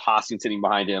have Hoskins sitting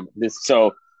behind him.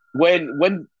 So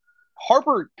when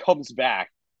Harper comes back,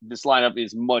 this lineup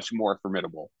is much more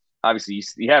formidable. Obviously,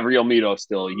 you have Realmuto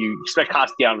still. You expect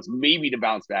Castellanos maybe to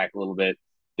bounce back a little bit.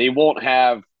 They won't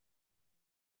have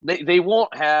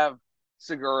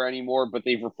Segura anymore, but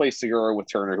they've replaced Segura with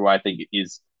Turner, who I think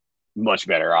is much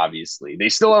better, obviously. They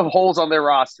still have holes on their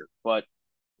roster, but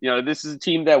this is a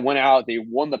team that went out. They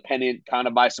won the pennant kind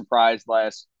of by surprise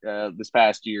this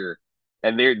past year,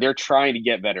 and they're trying to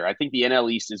get better. I think the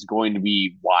NL East is going to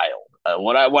be wild.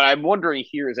 What I'm wondering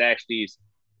here is actually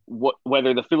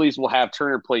whether the Phillies will have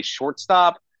Turner play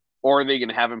shortstop, or are they going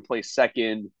to have him play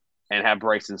second and have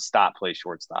Bryson Stott play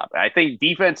shortstop. I think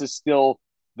defense is still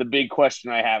the big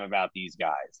question I have about these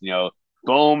guys.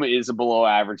 Bohm is a below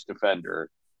average defender,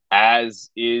 as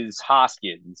is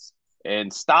Hoskins.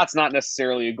 And Stott's not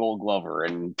necessarily a Gold Glover,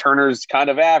 and Turner's kind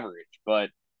of average, but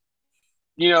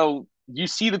you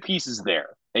see the pieces there,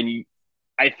 and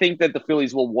I think that the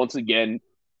Phillies will once again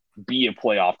be a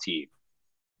playoff team.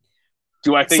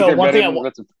 Do I think they're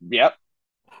better? Yep.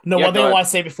 No, one thing I want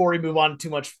to say before we move on too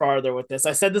much farther with this,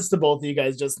 I said this to both of you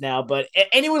guys just now, but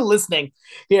anyone listening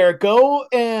here, go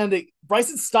and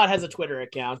Bryson Stott has a Twitter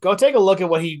account. Go take a look at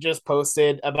what he just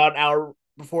posted about an hour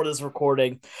before this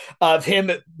recording of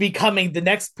him becoming the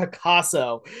next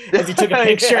Picasso as he took a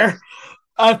picture. Yes.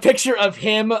 A picture of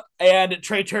him and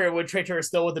Trey Turner when Trey Turner is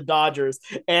still with the Dodgers,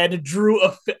 and hand drew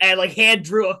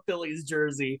a Phillies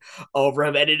jersey over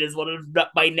him, and it is one of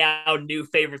my now new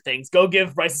favorite things. Go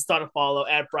give Bryson Stott a follow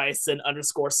at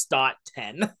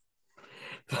Bryson_Stott10.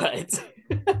 But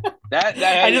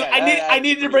I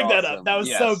needed to bring that up. That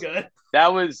was so good.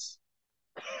 That was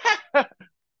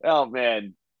oh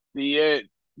man, the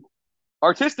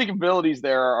artistic abilities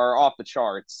there are off the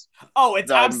charts. Oh,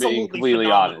 it's absolutely completely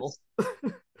phenomenal. Honest.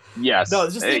 Yes. No,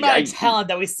 just the amount of talent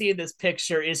that we see in this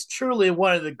picture is truly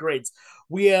one of the greats.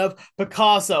 We have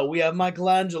Picasso, we have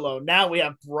Michelangelo, now we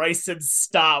have Bryson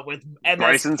Stott with MS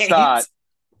Bryson Paint. Stott.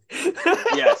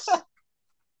 Yes.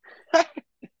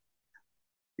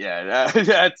 Yeah,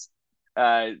 that's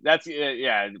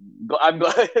yeah. I'm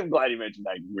glad you mentioned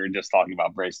that. We were just talking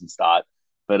about Bryson Stott,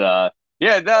 but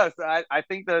yeah, no, I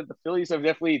think the Phillies have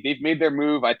they've made their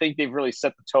move. I think they've really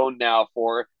set the tone now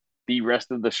for the rest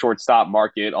of the shortstop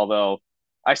market. Although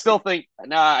I still think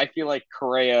I feel like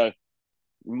Correa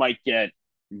might get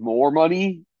more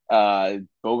money.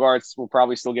 Bogarts will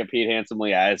probably still get paid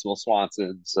handsomely, as will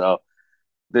Swanson. So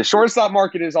the shortstop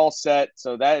market is all set.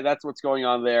 So that's what's going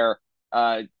on there.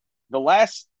 The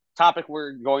last topic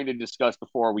we're going to discuss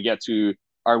before we get to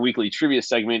our weekly trivia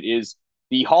segment is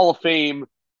the Hall of Fame.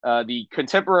 The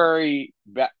contemporary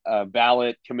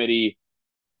ballot committee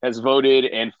has voted,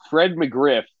 and Fred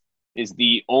McGriff is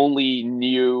the only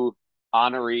new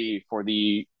honoree for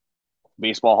the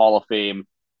Baseball Hall of Fame.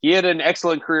 He had an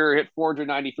excellent career, hit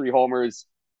 493 homers.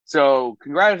 So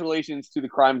congratulations to the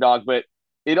Crime Dog, but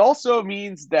it also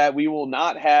means that we will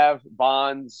not have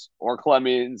Bonds or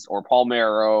Clemens or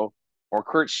Palmeiro or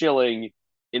Curt Schilling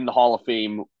in the Hall of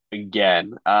Fame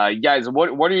again. Guys,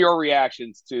 what are your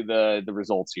reactions to the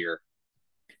results here?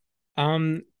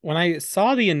 When I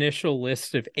saw the initial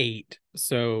list of 8,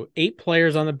 so 8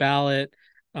 players on the ballot,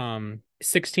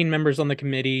 16 members on the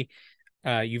committee,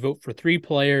 you vote for 3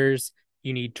 players,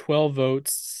 you need 12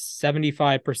 votes,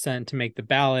 75% to make the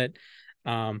ballot.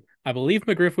 I believe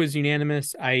McGriff was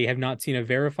unanimous. I have not seen a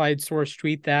verified source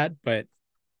tweet that, but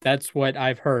that's what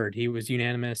I've heard. He was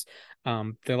unanimous.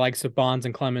 The likes of Bonds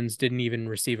and Clemens didn't even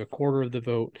receive a quarter of the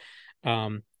vote.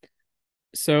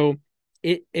 So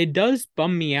it does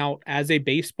bum me out as a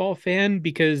baseball fan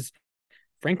because,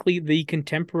 frankly, the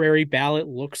contemporary ballot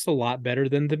looks a lot better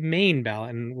than the main ballot.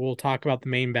 And we'll talk about the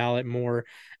main ballot more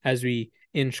as we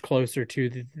inch closer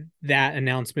to that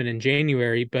announcement in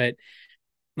January. But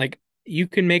like, you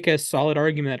can make a solid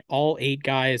argument that all 8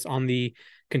 guys on the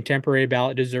contemporary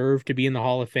ballot deserve to be in the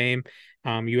Hall of Fame.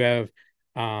 You have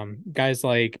guys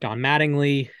like Don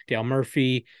Mattingly, Dale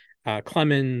Murphy,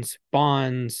 Clemens,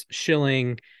 Bonds,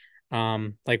 Schilling,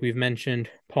 like we've mentioned,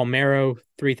 Palmeiro,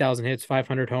 3,000 hits,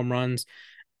 500 home runs.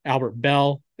 Albert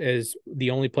Bell is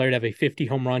the only player to have a 50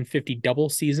 home run, 50 double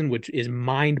season, which is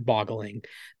mind-boggling.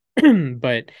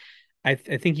 But I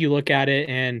think you look at it,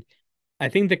 and I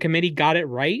think the committee got it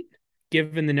right,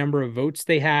 given the number of votes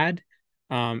they had.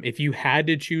 If you had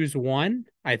to choose one,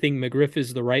 I think McGriff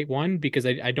is the right one because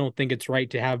I don't think it's right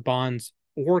to have Bonds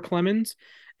or Clemens,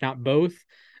 not both.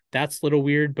 That's a little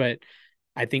weird, but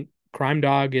I think Crime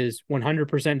Dog is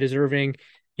 100% deserving.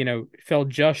 Fell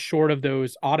just short of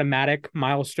those automatic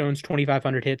milestones,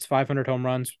 2,500 hits, 500 home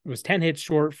runs, was 10 hits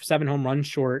short, 7 home runs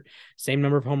short, same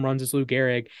number of home runs as Lou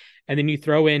Gehrig. And then you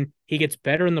throw in, he gets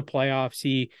better in the playoffs.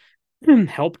 He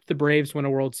helped the Braves win a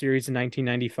World Series in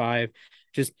 1995.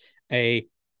 Just an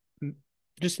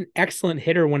excellent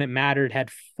hitter when it mattered. Had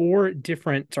 5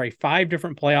 different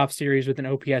playoff series with an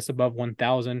OPS above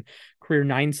 1,000. Career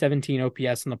 917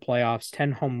 OPS in the playoffs,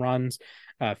 10 home runs,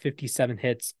 57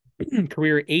 hits.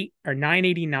 Career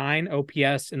 989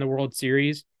 OPS in the World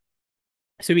Series.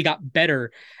 So he got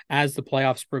better as the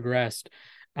playoffs progressed.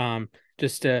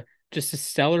 Just a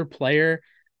stellar player,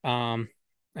 and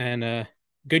a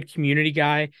good community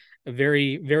guy.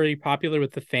 Very, very popular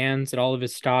with the fans at all of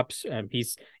his stops.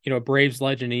 He's a Braves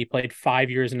legend. He played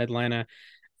 5 years in Atlanta.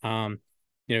 Had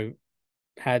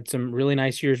some really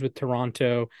nice years with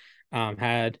Toronto.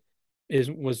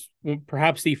 Was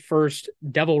perhaps the first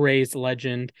Devil Rays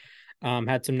legend.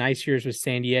 Had some nice years with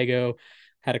San Diego.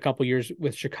 Had a couple years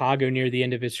with Chicago near the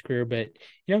end of his career, but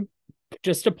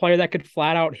just a player that could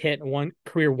flat out hit one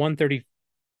career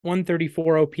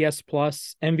 134 OPS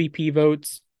plus, MVP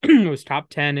votes. Was top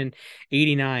 10 in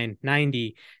 89,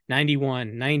 90,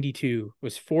 91, 92,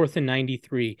 was 4th in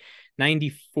 93,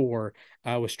 94,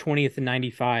 was 20th in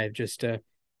 95. Just a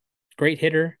great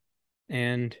hitter,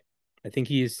 and I think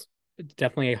he's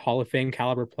definitely a Hall of Fame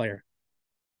caliber player.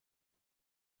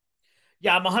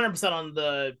 Yeah, I'm 100% on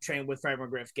the train with Fred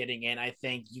McGriff getting in. I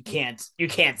think you can't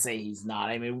say he's not.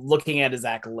 I mean, looking at his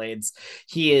accolades,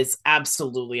 he is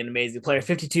absolutely an amazing player.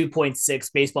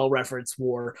 52.6 Baseball Reference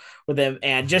WAR with him,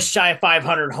 and just shy of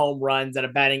 500 home runs at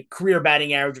a career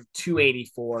batting average of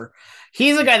 284.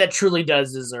 He's a guy that truly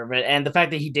does deserve it, and the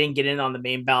fact that he didn't get in on the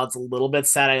main ballot's a little bit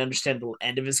sad. I understand the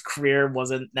end of his career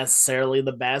wasn't necessarily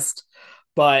the best,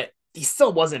 but he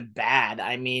still wasn't bad.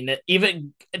 I mean,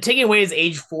 even taking away his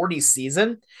age 40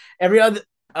 season, every other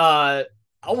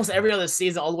almost every other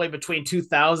season all the way between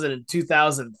 2000 and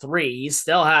 2003, he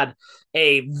still had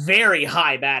a very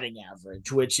high batting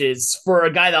average, which is for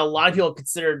a guy that a lot of people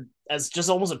considered as just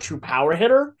almost a true power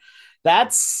hitter.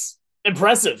 That's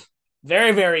impressive.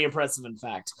 Very, very impressive, in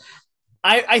fact.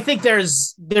 I think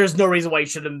there's no reason why he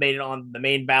should have made it on the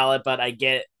main ballot, but I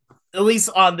get at least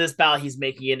on this ballot, he's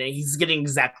making it, and he's getting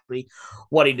exactly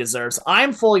what he deserves.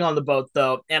 I'm fully on the boat,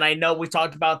 though, and I know we've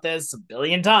talked about this a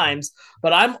billion times,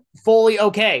 but I'm fully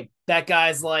okay that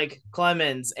guys like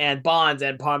Clemens and Bonds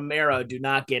and Palmeiro do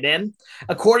not get in.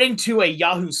 According to a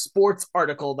Yahoo Sports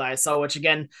article that I saw, which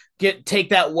again, take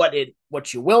that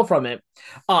what you will from it.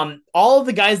 All of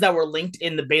the guys that were linked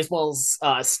in the baseball's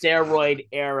steroid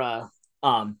era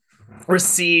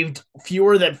received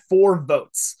fewer than 4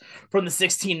 votes from the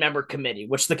 16-member committee,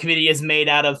 which the committee is made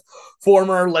out of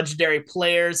former legendary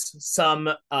players, some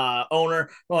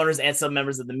owners, and some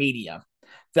members of the media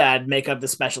that make up the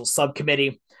special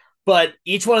subcommittee. But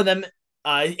each one of them,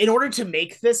 in order to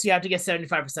make this, you have to get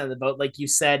 75% of the vote, like you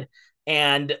said,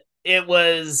 and it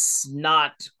was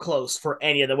not close for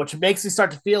any of them, which makes me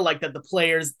start to feel like that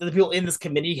the people in this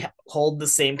committee hold the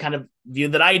same kind of view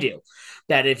that I do,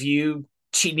 that if you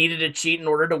needed to cheat in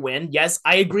order to win. Yes,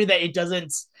 I agree that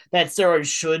that steroids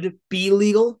should be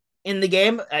legal in the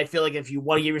game. I feel like if you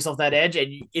want to give yourself that edge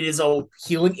and it is a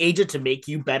healing agent to make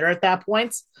you better at that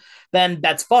point, then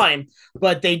that's fine.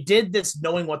 But they did this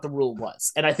knowing what the rule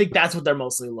was. And I think that's what they're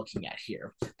mostly looking at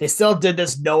here. They still did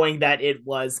this knowing that it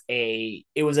was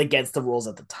against the rules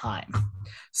at the time.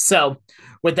 So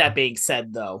with that being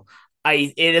said, though,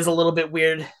 it is a little bit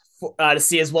weird to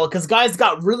see as well, because guys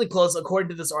got really close according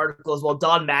to this article as well.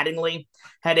 Don Mattingly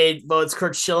had 8 votes,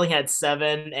 Curt Schilling had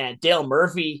 7, and Dale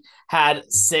Murphy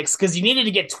had 6, because you needed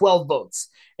to get 12 votes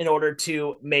in order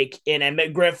to make in. And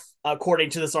McGriff,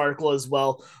 according to this article as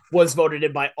well, was voted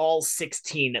in by all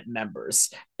 16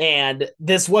 members. And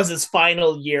this was his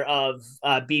final year of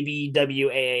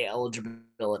BBWAA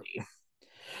eligibility.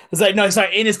 In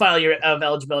his final year of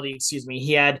eligibility,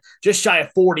 he had just shy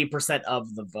of 40%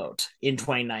 of the vote in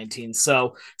 2019.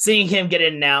 So seeing him get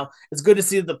in now, it's good to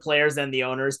see the players and the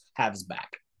owners have his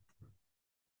back.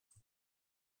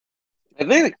 I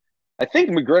think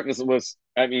McGriff was,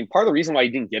 I mean, part of the reason why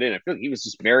he didn't get in, I feel like he was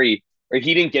just he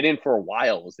didn't get in for a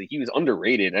while, was that he was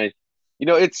underrated.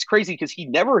 It's crazy because he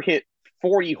never hit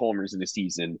 40 homers in a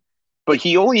season, but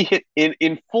he only hit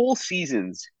in full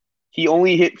seasons. He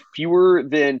only hit fewer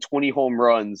than 20 home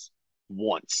runs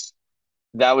once.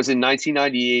 That was in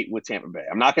 1998 with Tampa Bay.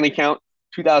 I'm not going to count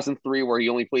 2003 where he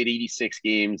only played 86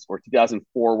 games, or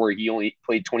 2004 where he only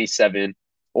played 27,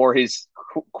 or his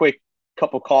quick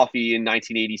cup of coffee in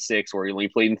 1986 where he only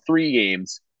played in 3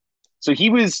 games. So he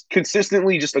was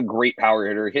consistently just a great power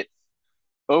hitter. Hit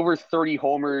over 30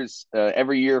 homers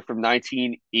every year from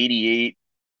 1988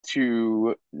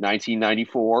 to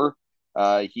 1994.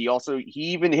 He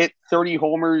even hit 30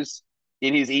 homers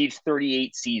in his age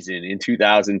 38 season in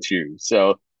 2002.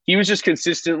 So he was just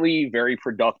consistently very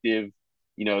productive.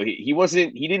 He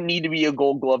didn't need to be a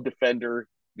Gold Glove defender.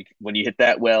 When you hit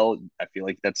that well, I feel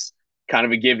like that's kind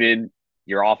of a given.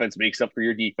 Your offense makes up for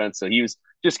your defense. So he was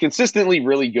just consistently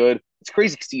really good. It's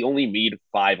crazy because he only made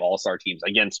 5 All-Star teams.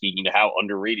 Again, speaking to how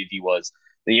underrated he was,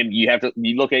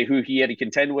 you look at who he had to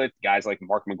contend with, guys like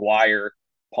Mark McGwire,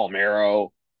 Palmeiro,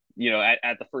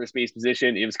 at the first base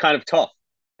position. It was kind of tough,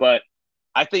 but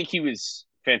I think he was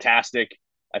fantastic.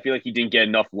 I feel like he didn't get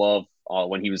enough love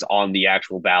when he was on the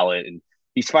actual ballot, and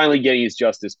he's finally getting his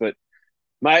justice. But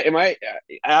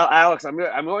Alex, I'm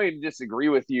going to disagree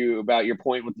with you about your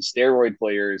point with the steroid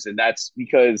players, and that's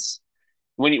because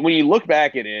when you look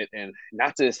back at it, and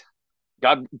not to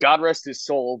God rest his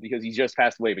soul because he just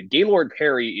passed away, but Gaylord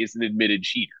Perry is an admitted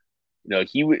cheater.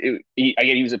 He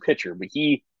was a pitcher, but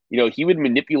he would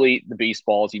manipulate the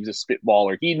baseballs. He was a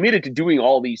spitballer. He admitted to doing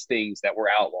all these things that were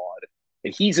outlawed,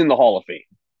 and he's in the Hall of Fame.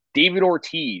 David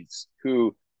Ortiz,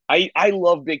 who I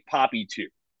love Big Papi too.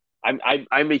 I'm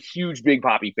a huge Big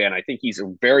Papi fan. I think he's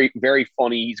a very, very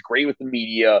funny. He's great with the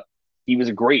media. He was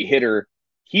a great hitter.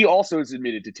 He also is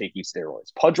admitted to taking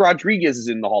steroids. Pudge Rodriguez is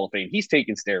in the Hall of Fame. He's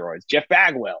taking steroids. Jeff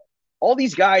Bagwell. all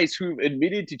these guys who've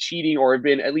admitted to cheating or have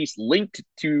been at least linked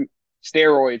to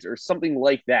steroids or something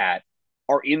like that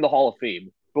are in the Hall of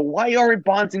Fame. But why aren't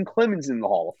Bonds and Clemens in the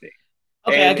Hall of Fame?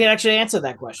 Okay, I And can actually answer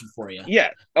that question for you. yeah,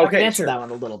 I can okay, answer sure. that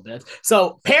one a little bit.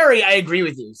 So Perry, I agree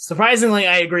with you. Surprisingly,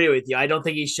 I agree with you. I don't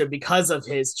think he should because of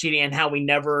his cheating and how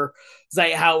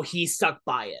he stuck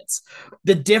by it.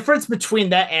 The difference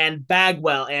between that and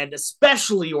Bagwell and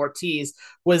especially Ortiz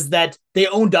was that they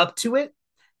owned up to it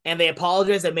and they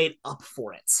apologized and made up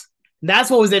for it. And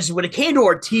that's what was interesting. When it came to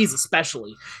Ortiz,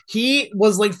 especially, he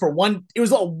was linked for one. It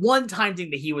was a one-time thing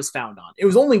that he was found on. It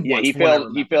was only Yeah, once. he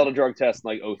failed. He failed a drug test in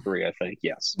like 03, I think.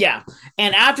 Yes. Yeah.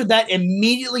 And after that,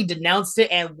 immediately denounced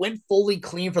it and went fully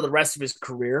clean for the rest of his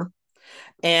career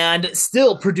and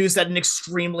still produced at an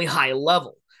extremely high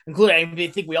level. Including, I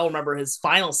think we all remember his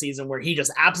final season where he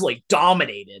just absolutely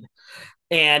dominated.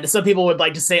 And some people would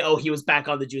like to say, oh, he was back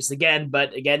on the juice again.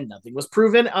 But again, nothing was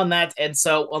proven on that. And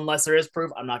so, unless there is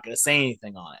proof, I'm not going to say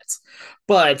anything on it.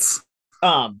 But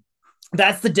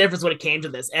that's the difference when it came to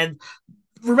this. And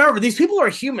remember, these people are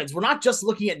humans. We're not just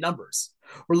looking at numbers.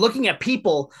 We're looking at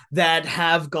people that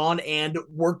have gone and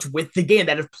worked with the game,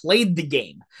 that have played the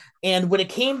game. And when it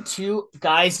came to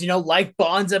guys, like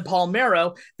Bonds and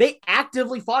Palmeiro, they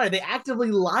actively fought it. They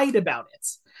actively lied about it.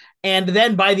 And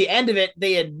then by the end of it,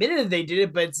 they admitted they did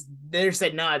it, but they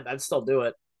said, no, I'd still do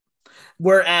it.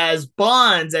 Whereas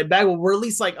Bonds and Bagwell were at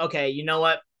least like, okay, you know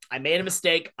what? I made a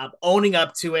mistake. I'm owning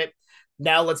up to it.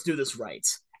 Now let's do this right.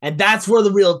 And that's where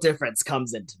the real difference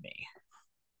comes into me.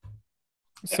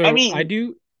 So I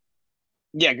do.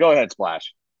 Yeah, go ahead,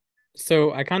 Splash.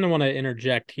 So I kind of want to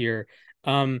interject here.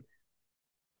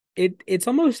 It's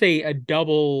almost a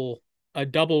double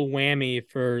whammy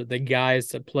for the guys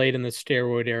that played in the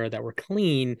steroid era that were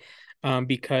clean,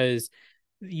 because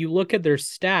you look at their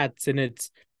stats and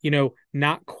it's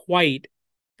not quite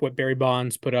what Barry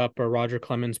Bonds put up or Roger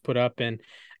Clemens put up. And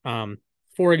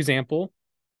for example,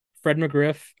 Fred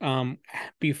McGriff,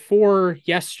 before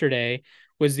yesterday,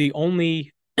 was the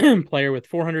only player with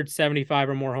 475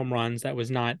 or more home runs that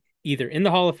was not either in the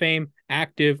Hall of Fame,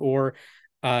 active, or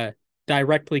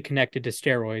directly connected to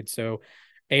steroids. So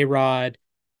A-Rod,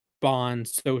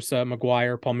 Bonds, Sosa,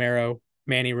 McGwire, Palmeiro,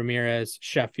 Manny Ramirez,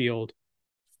 Sheffield,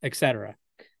 etc.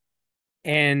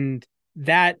 And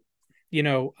that,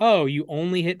 you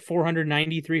only hit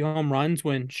 493 home runs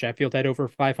when Sheffield had over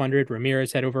 500,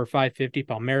 Ramirez had over 550,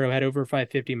 Palmeiro had over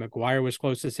 550, McGwire was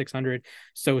close to 600,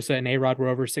 Sosa and A-Rod were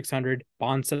over 600,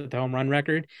 Bonds set the home run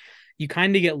record. You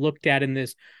kind of get looked at in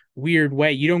this weird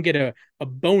way. You don't get a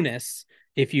bonus,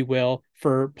 if you will,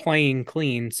 for playing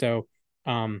clean. So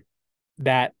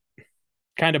that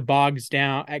kind of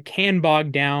can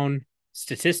bog down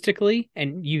statistically,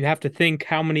 and you have to think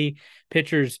how many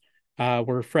pitchers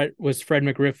was Fred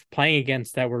McGriff playing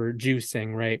against that were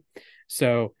juicing, right?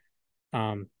 So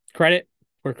credit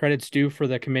where credit's due for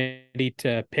the committee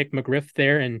to pick McGriff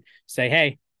there and say,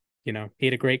 hey, he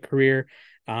had a great career,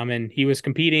 and he was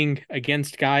competing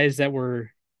against guys that were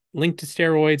linked to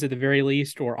steroids at the very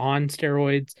least or on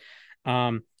steroids.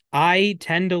 I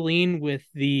tend to lean with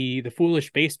the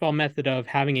foolish baseball method of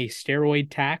having a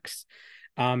steroid tax.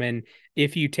 And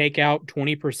if you take out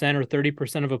 20% or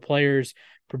 30% of a player's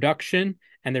production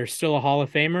and they're still a Hall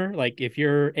of Famer, like if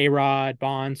you're A-Rod,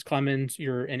 Bonds, Clemens,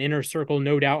 you're an inner circle,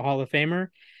 no doubt Hall of Famer,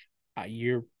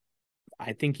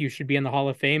 I think you should be in the Hall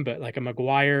of Fame. But like a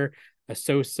McGwire, a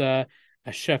Sosa,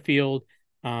 a Sheffield,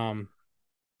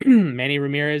 Manny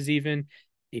Ramirez, even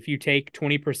if you take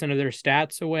 20% of their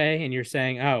stats away and you're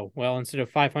saying, oh, well, instead of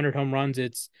 500 home runs,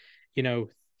 it's,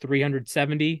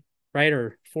 370, right?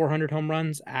 Or 400 home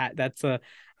runs. That's a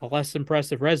less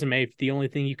impressive resume if the only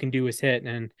thing you can do is hit.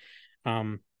 And,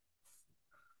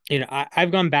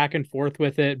 I've gone back and forth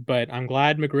with it, but I'm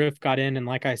glad McGriff got in. And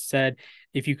like I said,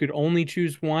 if you could only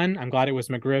choose one, I'm glad it was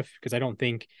McGriff, because I don't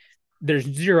think there's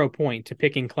 0 point to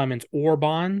picking Clemens or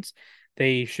Bonds.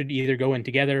 They should either go in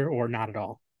together or not at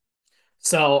all.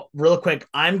 So, real quick,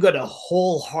 I'm going to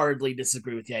wholeheartedly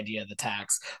disagree with the idea of the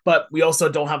tax, but we also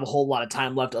don't have a whole lot of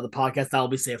time left on the podcast. That'll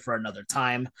be saved for another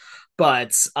time.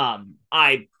 But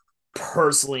I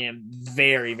personally am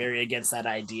very, very against that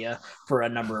idea for a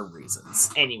number of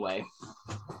reasons. Anyway.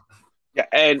 Yeah,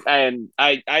 and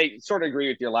I sort of agree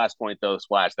with your last point though,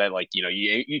 Splash, that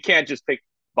you can't just pick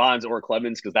Bonds or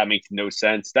Clemens because that makes no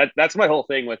sense. That's my whole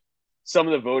thing with some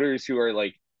of the voters who are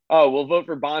like, oh, we'll vote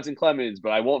for Bonds and Clemens, but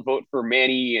I won't vote for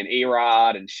Manny and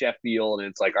A-Rod and Sheffield. And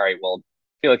it's like, all right, well,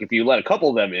 I feel like if you let a couple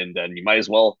of them in, then you might as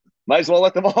well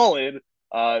let them all in.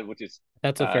 Which is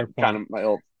that's a fair point. Kind of my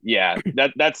old, yeah.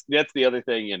 That's the other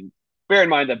thing. And bear in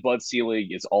mind that Bud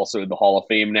Selig is also in the Hall of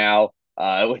Fame now,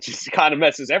 which is kind of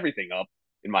messes everything up.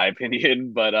 in my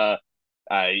opinion. But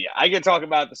I can talk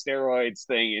about the steroids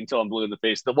thing until I'm blue in the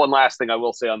face. The one last thing I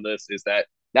will say on this is that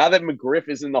now that McGriff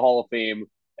is in the Hall of Fame,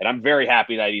 and I'm very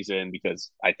happy that he's in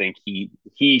because I think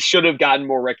he should have gotten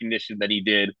more recognition than he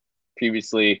did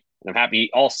previously. And I'm happy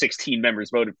all 16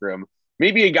 members voted for him.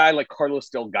 Maybe a guy like Carlos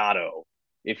Delgado,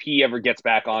 if he ever gets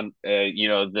back on,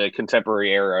 the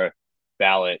contemporary era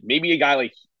ballot, maybe a guy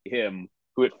like him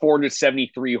who hit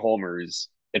 473 homers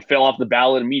and fell off the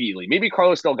ballot immediately. Maybe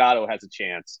Carlos Delgado has a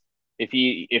chance if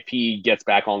he gets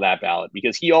back on that ballot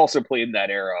because he also played in that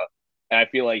era, and I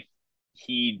feel like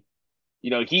his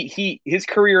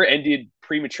career ended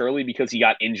prematurely because he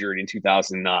got injured in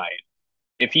 2009.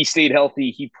 If he stayed healthy,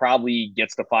 he probably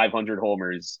gets to 500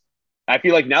 homers. I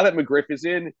feel like now that McGriff is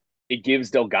in, it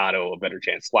gives Delgado a better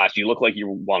chance. Splash, you look like you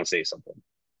want to say something.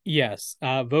 Yes.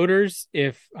 Voters,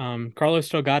 if Carlos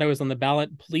Delgado is on the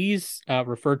ballot, please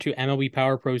refer to MLB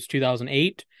Power Pros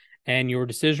 2008, and your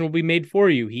decision will be made for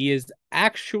you. He is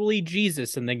actually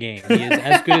Jesus in the game. He is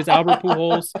as good as Albert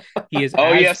Pujols. He is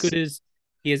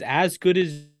as good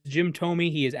as Jim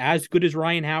Thome. He is as good as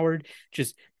Ryan Howard.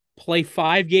 Just play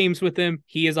 5 games with him.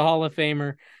 He is a Hall of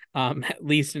Famer, at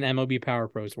least in MLB Power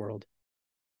Pros world.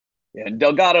 Yeah, and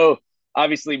Delgado,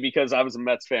 obviously, because I was a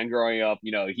Mets fan growing up,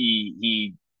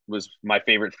 he was my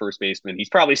favorite first baseman. He's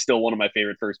probably still one of my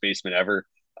favorite first basemen ever,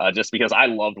 just because I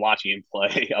loved watching him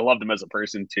play. I loved him as a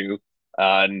person too.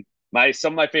 And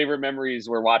some of my favorite memories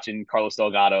were watching Carlos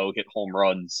Delgado hit home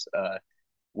runs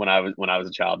when I was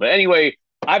a child. But anyway,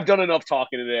 I've done enough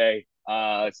talking today.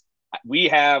 We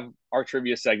have our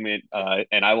trivia segment,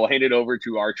 and I will hand it over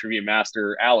to our trivia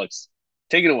master, Alex.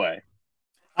 Take it away.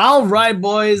 All right,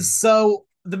 boys. So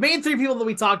the main 3 people that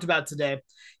we talked about today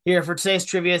here for today's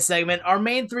trivia segment, our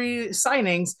main 3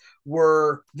 signings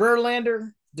were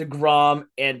Verlander, DeGrom,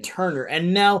 and Turner.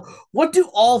 And now, what do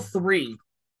all 3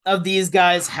 of these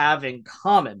guys have in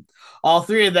common? All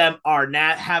 3 of them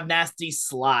have nasty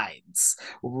slides,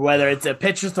 whether it's a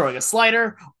pitcher throwing a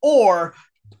slider or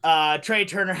Trey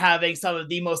Turner having some of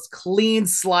the most clean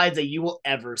slides that you will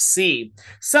ever see.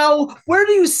 So where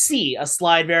do you see a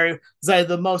slide vary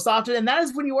the most often? And that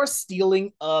is when you are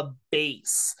stealing a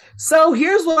base. So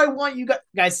here's what I want you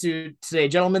guys to do today,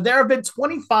 gentlemen. There have been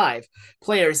 25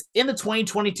 players in the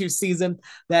 2022 season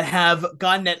that have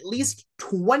gotten at least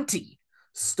 20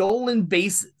 stolen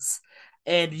bases.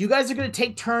 And you guys are going to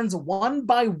take turns one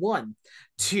by one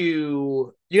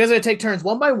to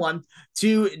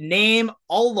name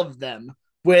all of them,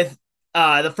 with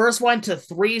the first one to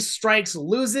 3 strikes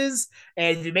loses.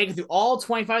 And if you make it through all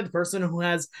 25, the person who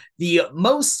has the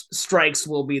most strikes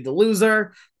will be the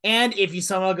loser. And if you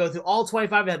somehow go through all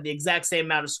 25 and have the exact same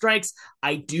amount of strikes,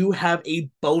 I do have a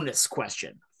bonus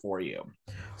question for you.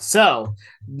 So,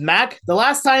 Mac, the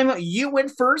last time you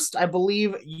went first, I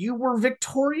believe you were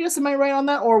victorious. Am I right on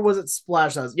that? Or was it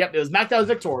Splash? Yep, it was Mac that was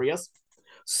victorious.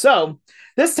 So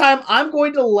this time I'm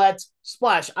going to let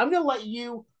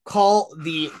you call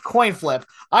the coin flip.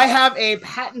 I have a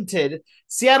patented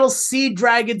Seattle Sea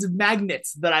Dragons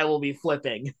magnets that I will be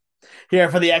flipping here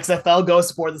for the XFL. Go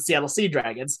support the Seattle Sea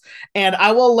Dragons. And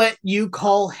I will let you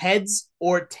call heads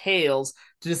or tails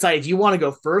to decide if you want to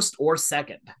go first or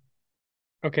second.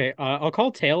 Okay, I'll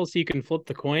call tails so you can flip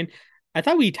the coin. I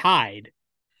thought we tied.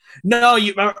 No,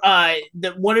 you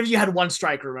one of you had 1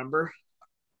 strike, remember?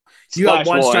 You got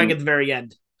 1 strike at the very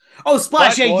end. Oh,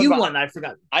 Splash, yeah, you won. I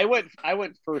forgot. I went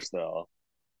first though.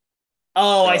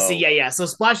 Oh, I see. Yeah. So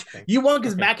Splash, you won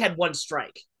because Mac had 1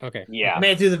 strike. Okay. Yeah.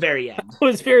 Made it through the very end. I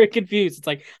was very confused. It's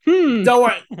like, Don't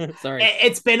worry. Sorry.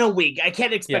 It's been a week. I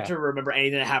can't expect to remember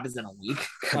anything that happens in a week.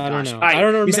 I don't know. Right. I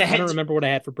don't remember what I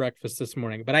had for breakfast this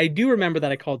morning, but I do remember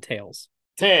that I called tails.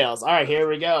 Tails. All right, here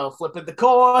we go. Flipping the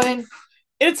coin.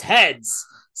 It's heads.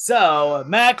 So,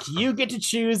 Mac, you get to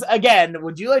choose again.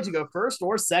 Would you like to go first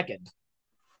or second?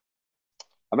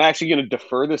 I'm actually going to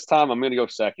defer this time. I'm going to go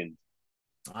second.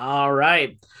 All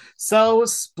right. So,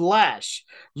 Splash,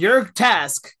 your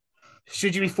task,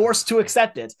 should you be forced to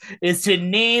accept it, is to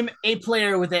name a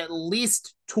player with at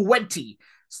least 20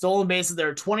 stolen bases. There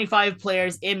are 25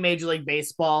 players in Major League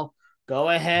Baseball. Go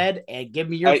ahead and give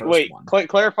me your first one.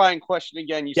 Clarifying question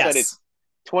again. You said it's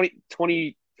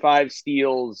 25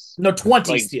 steals. No,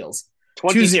 20 steals.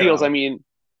 20 steals. I mean,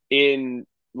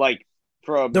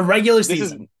 from the regular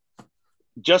season.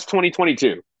 Just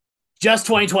 2022. Just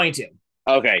 2022.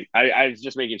 Okay, I was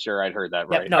just making sure I'd heard that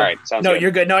right. Yep, no, all right, sounds good.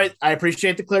 You're good. No, I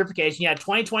appreciate the clarification. Yeah,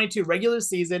 2022 regular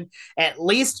season, at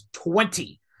least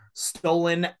 20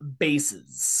 stolen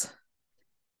bases.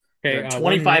 Okay,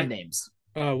 25 names.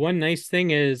 One nice thing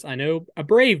is, I know a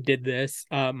Brave did this.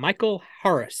 Michael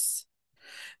Harris.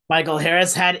 Michael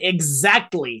Harris had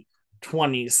exactly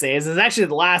 20 saves. It's actually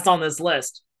the last on this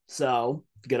list. So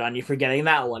good on you for getting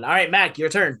that one. All right, Mac, your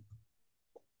turn.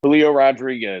 Julio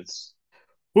Rodriguez.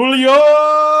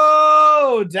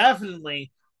 Julio!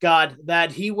 Definitely. God,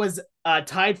 that he was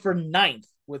tied for ninth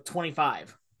with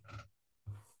 25.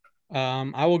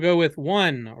 I will go with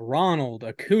one Ronald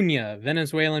Acuna,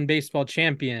 Venezuelan baseball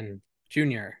champion,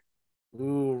 junior.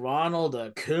 Ooh, Ronald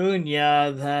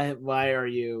Acuna. Why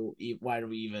do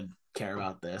we even care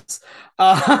about this?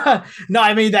 No,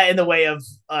 I mean that in the way of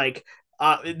like,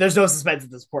 there's no suspense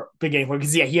at this beginning point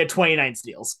because he had 29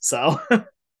 steals. So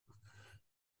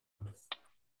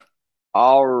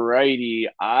All righty.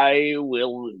 I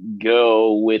will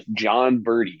go with John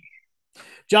Birdie.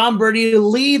 John Birdie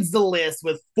leads the list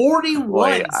with Boy,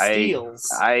 41 steals.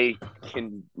 I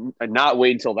can not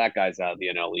wait until that guy's out of the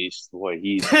NL East. Boy,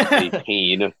 he's a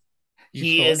pain. You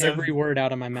He stole is every word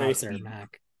out of my very mouth there, speedy.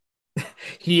 Mac.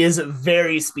 He is a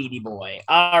very speedy boy.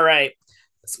 All right,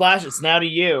 Splash, it's now to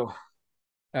you.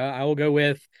 I will go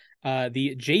with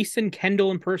the Jason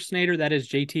Kendall impersonator. That is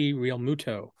JT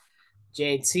Realmuto.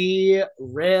 JT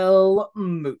Real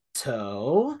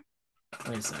Muto.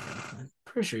 Wait a second. I'm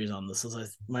pretty sure he's on this. I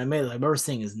remember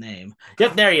seeing his name.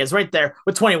 Yep, there he is, right there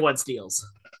with 21 steals.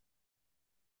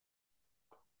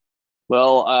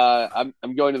 Well,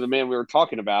 I'm going to the man we were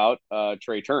talking about,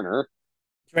 Trey Turner.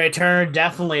 Trey Turner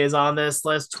definitely is on this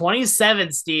list.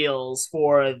 27 steals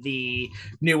for the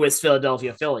newest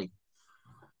Philadelphia Philly.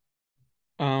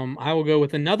 I will go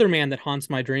with another man that haunts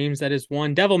my dreams. That is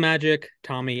one Devil Magic,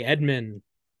 Tommy Edman.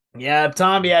 Yeah,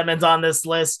 Tommy Edman's on this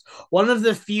list. One of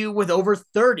the few with over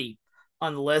 30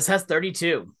 on the list, has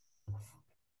 32.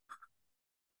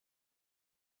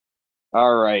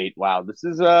 All right. Wow, this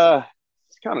is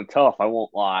it's kind of tough. I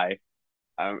won't lie.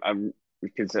 I'm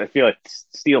because I feel like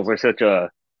steals are such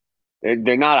a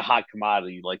they're not a hot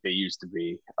commodity like they used to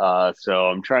be. So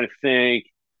I'm trying to think.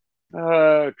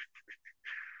 Uh,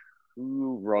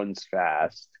 who runs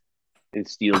fast and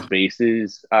steals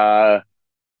bases? I'm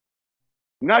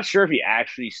not sure if he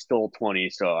actually stole 20,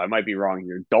 so I might be wrong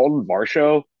here. Dalton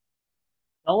Varsho.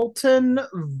 Dalton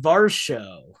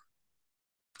Varsho.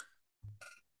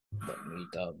 Let me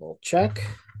double check.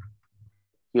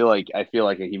 I feel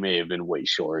like he may have been way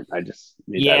short. I just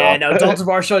made that Yeah, up. no, Dalton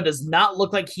Varsho does not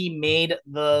look like he made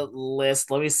the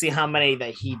list. Let me see how many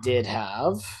that he did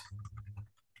have.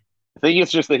 I think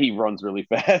it's just that he runs really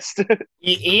fast.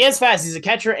 He is fast. He's a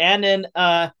catcher and An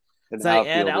an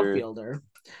outfielder. outfielder.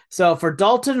 So for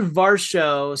Dalton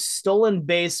Varsho, stolen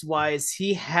base wise,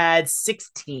 he had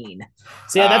 16.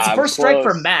 So yeah, that's the I was first strike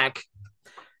for close. Mac.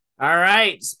 All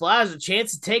right, Splash, a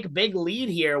chance to take a big lead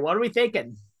here. What are we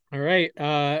thinking? All right.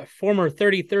 Former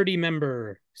 30-30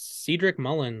 member, Cedric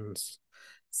Mullins.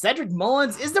 Cedric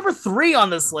Mullins is number 3 on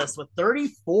this list with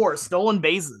 34 stolen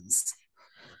bases.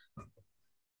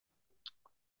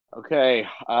 Okay.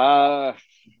 Trying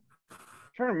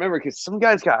to remember because some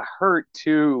guys got hurt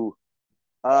too.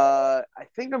 I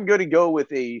think I'm going to go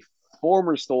with a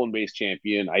former stolen base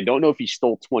champion. I don't know if he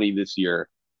stole 20 this year.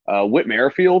 Whit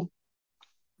Merrifield.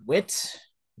 Whit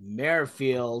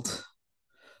Merrifield.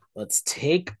 Let's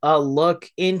take a look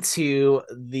into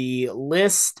the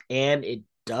list, and it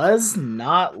does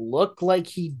not look like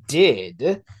he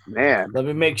did. Man, Let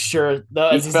me make sure, though,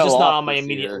 he as he's fell just not off on my this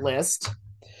immediate year. list.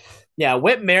 Yeah,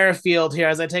 Whit Merrifield here,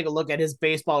 as I take a look at his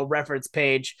baseball reference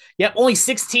page. Yep, only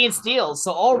 16 steals.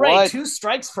 So, all right, What? 2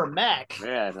 strikes for Mac.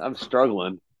 Man, I'm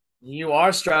struggling. You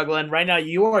are struggling. Right now,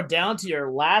 you are down to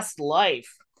your last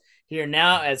life here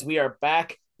now as we are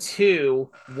back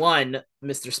to 1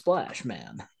 Mr. Splash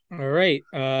Man. All right.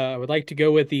 I would like to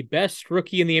go with the best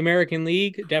rookie in the American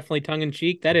League. Definitely tongue in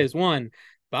cheek. That is one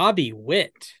Bobby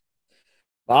Witt.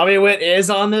 Bobby Witt is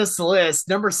on this list.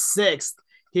 Number 6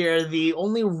 here, the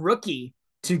only rookie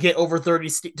to get over 30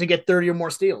 to get 30 or more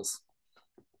steals.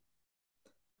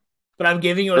 But I'm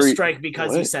giving you a strike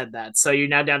because you said that. So you're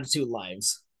now down to 2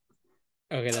 lives.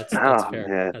 Okay, that's fair.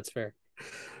 Man. That's fair.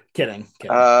 Kidding.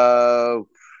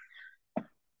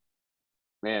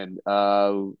 Man.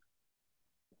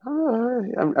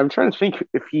 I'm trying to think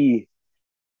if he.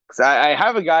 Because I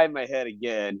have a guy in my head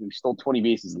again who stole 20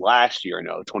 bases last year.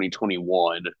 No,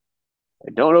 2021.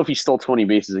 I don't know if he stole 20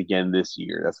 bases again this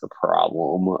year. That's the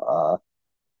problem.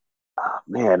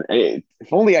 Man, if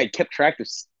only I kept track of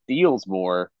steals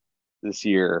more this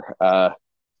year. Oh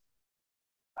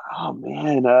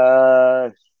man,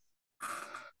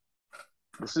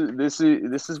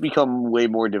 this has become way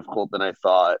more difficult than I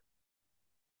thought.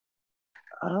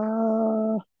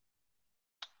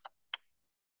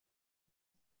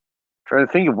 Trying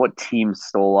to think of what team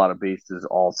stole a lot of bases.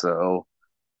 Also,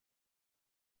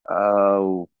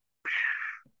 oh,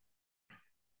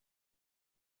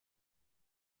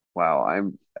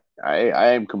 Wow,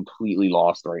 I am completely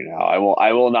lost right now.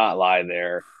 I will not lie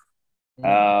there.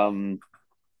 Mm. Um,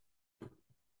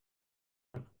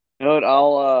 you know what,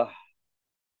 I'll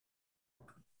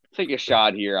take a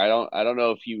shot here. I don't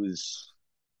know if he was.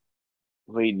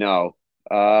 Wait, no.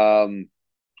 Um,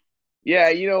 yeah,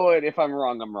 you know what? If I'm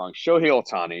wrong, I'm wrong. Shohei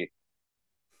Ohtani.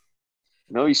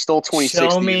 No, he stole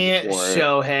 26 Show the year me before.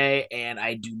 Shohei, and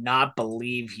I do not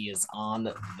believe he is on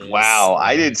this Wow,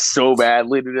 I did list. so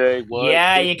badly today. What?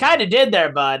 Yeah, you kind of did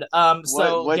there, bud. What?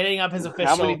 So What? getting up his How many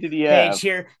official did he page have?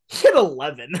 here, he had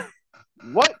 11.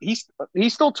 What? He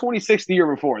stole 26 the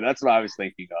year before. That's what I was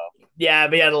thinking of. Yeah,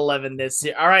 but he had 11 this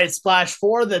year. All right, Splash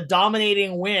for the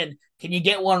dominating win. Can you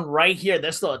get one right here?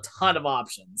 There's still a ton of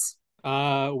options.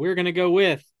 We're gonna go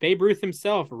with Babe Ruth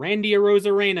himself, Randy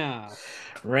Arozarena.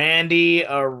 Randy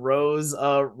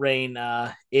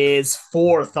Arozarena is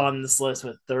fourth on this list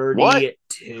with What?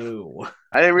 32.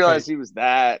 I didn't Okay, realize he was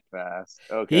that fast.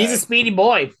 He's a Okay. speedy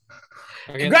boy. okay,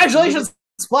 moving. Congratulations,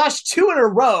 Splash, two in a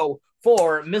row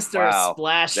for Mr. Wow.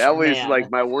 Splash That was like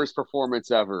Man. my worst performance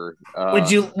ever.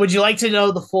 Would you like to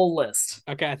know the full list?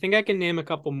 Okay, I think I can name a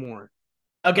couple more.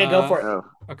 Okay, go Uh, for it. Oh,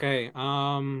 okay.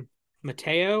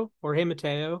 Mateo, Jorge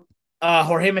Mateo.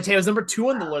 Jorge Mateo's number two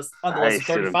on the list I of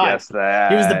should have 35. guessed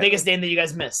He was the that. biggest name that you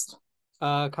guys missed.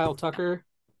 Kyle Tucker.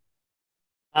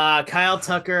 Kyle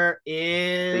Tucker I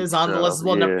think is on the list so. as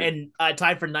well, Yeah. and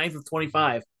tied for ninth with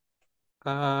 25.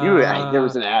 There Uh,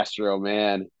 was an Astro,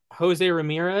 man. Jose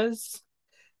Ramirez.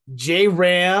 J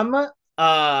Ram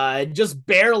just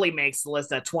barely makes the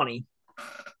list at 20.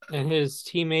 And his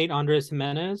teammate Andres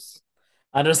Jimenez.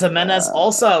 Andres Jimenez Uh,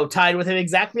 also tied with him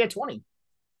exactly at 20.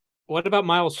 What about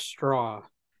Miles Straw?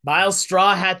 Miles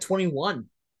Straw had 21.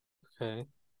 Okay.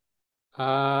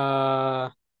 Uh,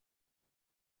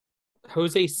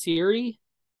 Jose Siri.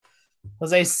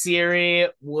 Jose Siri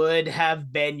would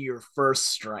have been your first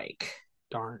strike.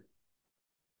 Darn,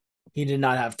 He did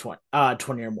not have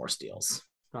 20 or more steals.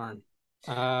 darn.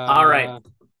 All right.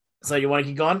 So you want to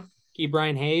keep going?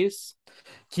 Brian Hayes.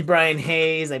 Key Brian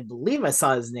Hayes. I believe I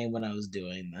saw his name when I was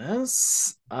doing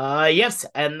this. Yes,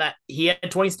 and that he had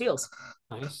 20 steals.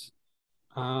 Nice.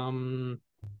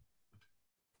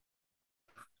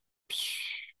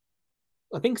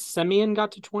 I think Semyon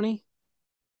got to 20.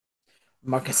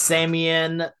 Marcus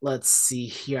Samian. Let's see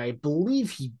here. I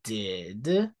believe he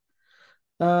did.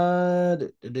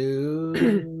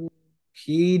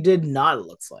 He did not. It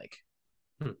looks like.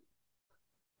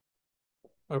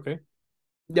 Okay.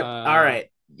 Yep. All right.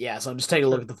 Yeah. So I'm just taking a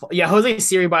look at the. Yeah, Jose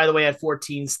Siri, by the way, had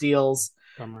 14 steals,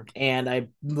 Bummer. and I'm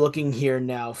looking here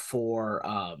now for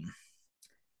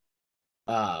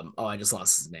Oh, I just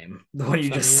lost his name. The one you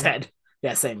just said.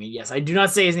 Yeah, Samian. Yes, I do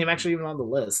not say his name actually even on the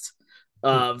list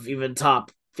of even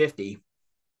top 50.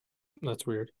 That's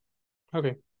weird.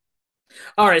 Okay.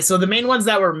 All right, so the main ones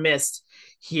that were missed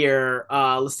here.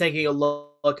 Let's take a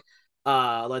look.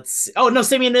 Let's see. Oh no,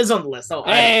 Simeon is on the list. Oh,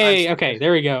 Hey, okay,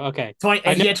 there we go. Okay.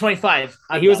 20. He had 25.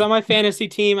 He was on my fantasy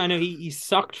team. I know he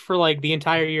sucked for like the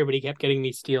entire year, but he kept getting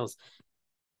me steals.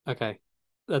 Okay.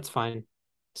 That's fine.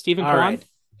 Stephen Kwan. Right.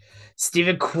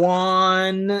 Stephen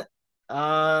Kwan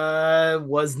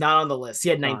was not on the list. He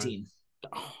had 19.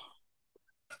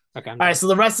 Okay. All right, so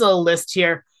the rest of the list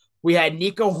here, we had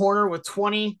Nico Horner with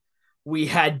 20. We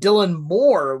had Dylan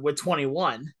Moore with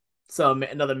 21. So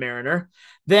another Mariner.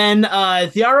 Then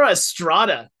Thairo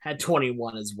Estrada had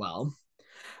 21 as well.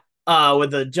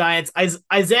 With the Giants,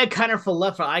 Isaiah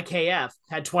Kiner-Falefa for IKF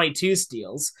had 22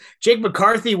 steals. Jake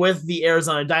McCarthy with the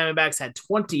Arizona Diamondbacks had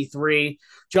 23.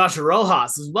 Josh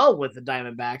Rojas as well with the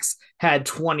Diamondbacks had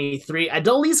 23.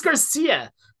 Adolis Garcia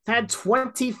had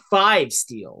 25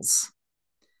 steals.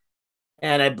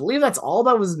 And I believe that's all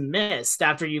that was missed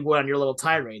after you went on your little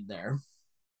tirade there.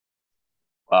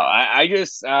 I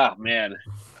just, man,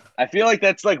 I feel like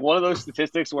that's like one of those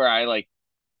statistics where I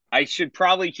should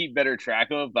probably keep better track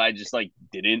of, but I just like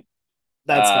didn't.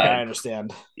 That's fair. I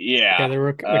understand. Yeah, there were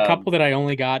a couple that I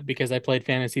only got because I played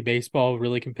fantasy baseball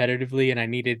really competitively, and I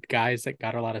needed guys that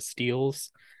got a lot of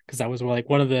steals because that was like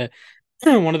one of the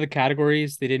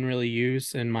categories they didn't really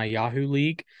use in my Yahoo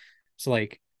league. So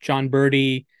like John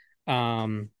Birdie,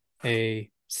 a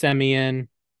Semyon,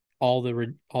 all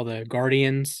the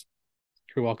Guardians.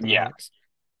 You're welcome, Yeah. Alex.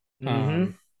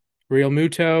 Real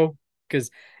Muto,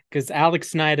 because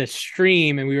Alex and I had a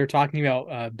stream and we were talking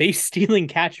about base stealing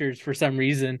catchers for some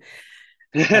reason.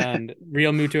 And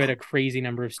Real Muto had a crazy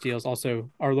number of steals. Also,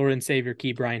 our Lord and Savior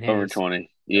Key Brian Hayes. Over 20.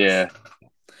 Yeah.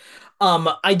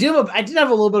 I did have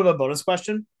a little bit of a bonus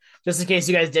question, just in case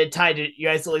you guys did tie to you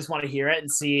guys at least want to hear it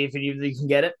and see if you can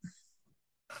get it.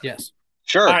 Yes.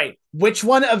 Sure. All right, which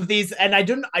one of these? And I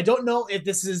don't know if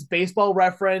this is Baseball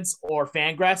Reference or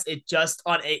Fangraphs. It just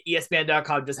on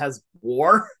ESPN.com just has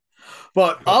WAR.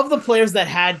 But of the players that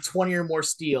had 20 or more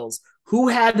steals, who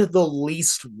had the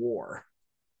least WAR?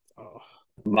 Oh.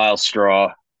 Miles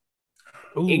Straw.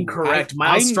 Ooh, Incorrect.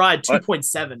 Miles Straw had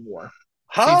 2.7 WAR.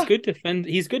 Huh? He's good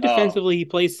He's good defensively. He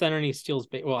plays center and he steals.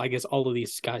 Well, I guess all of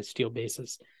these guys steal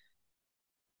bases.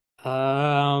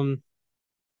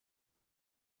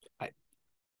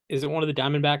 Is it one of the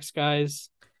Diamondbacks guys?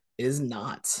 Is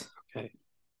not. Okay.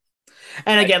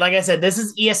 And again, like I said, this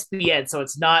is ESPN, so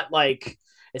it's not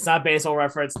Baseball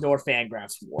Reference nor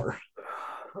Fangraphs WAR.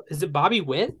 Is it Bobby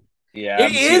Witt? Yeah,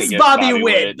 it is Bobby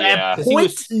Witt. Yeah.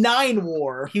 0.9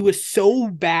 WAR. He was so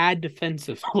bad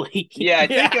defensively. Yeah,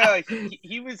 I think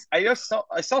he was. I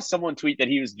saw someone tweet that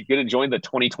he was going to join the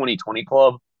 20-20-20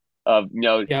 club. Of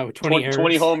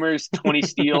 20 homers, 20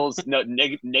 steals,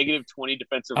 negative 20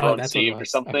 defensive runs saved or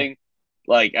something.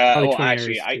 Okay.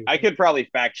 Actually, I could probably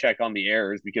fact check on the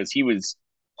errors because he was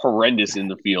horrendous in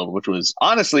the field, which was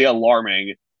honestly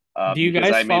alarming. Do you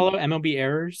guys follow MLB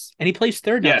errors? And he plays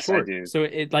third, not short. I do. So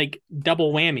it like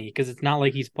double whammy because it's not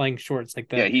like he's playing shorts like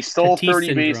that. Yeah, he stole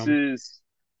 30 bases.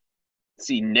 Let's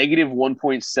see, negative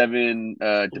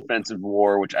 1.7 defensive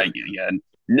WAR, which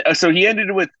so he ended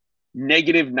with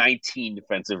negative 19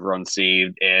 defensive runs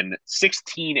saved and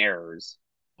 16 errors.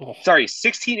 Oh. Sorry,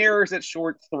 16 errors at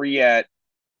short, 3 at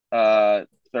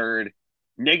third,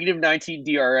 negative 19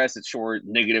 DRS at short,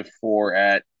 negative 4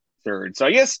 at third. So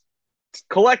I guess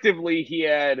collectively he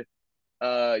had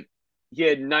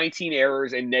 19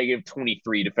 errors and negative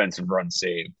 23 defensive runs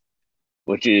saved,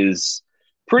 which is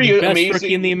pretty best amazing.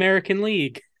 Rookie in the American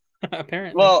League,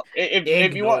 apparently. Well,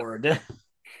 if you want,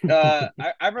 I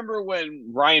remember when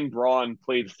Ryan Braun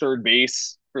played third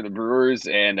base for the Brewers,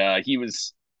 and he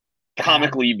was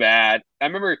comically bad. I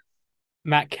remember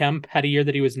Matt Kemp had a year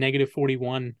that he was negative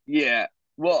 41. Yeah.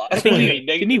 Well,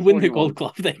 didn't he win the Gold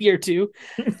Glove that year too?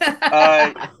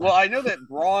 Well, I know that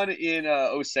Braun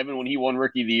in 07 when he won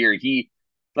Rookie of the Year, he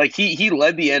led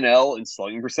the NL in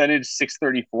slugging percentage,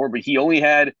 634, but he only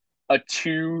had a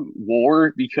 2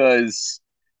 WAR because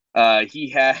he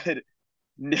had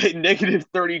negative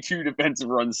 32 defensive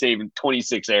runs saved and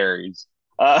 26 errors.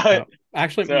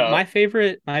 Actually, my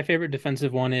favorite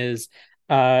defensive one is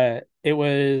it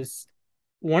was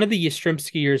one of the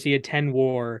Yastrzemski years. He had 10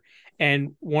 WAR,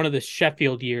 and one of the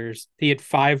Sheffield years he had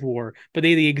 5 WAR. But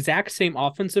they had the exact same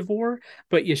offensive WAR.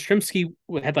 But Yastrzemski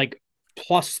had like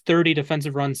plus 30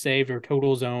 defensive runs saved or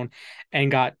total zone,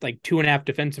 and got like 2.5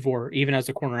 defensive WAR even as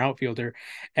a corner outfielder.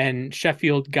 And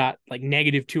Sheffield got like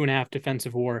negative 2.5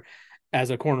 defensive WAR as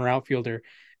a corner outfielder.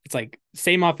 It's like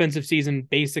same offensive season,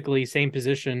 basically same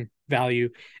position value,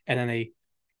 and then they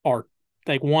are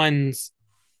like one's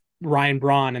Ryan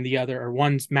Braun and the other, or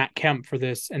one's Matt Kemp for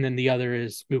this, and then the other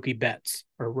is Mookie Betts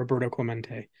or Roberto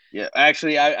Clemente. Yeah,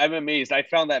 actually, I'm amazed. I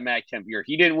found that Matt Kemp year.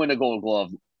 He didn't win a Gold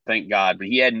Glove, thank God, but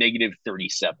he had negative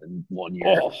 37 one year.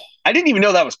 Oh. I didn't even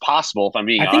know that was possible, if I'm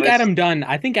being honest. I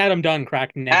think Adam Dunn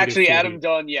cracked negative. Actually, 40. Adam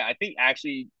Dunn, yeah. I think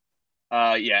actually,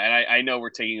 and I know we're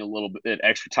taking a little bit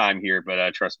extra time here,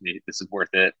 but trust me, this is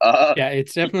worth it. Yeah,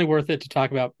 it's definitely worth it to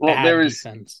talk about. Well,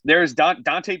 there's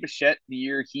Dante Bichette the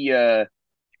year he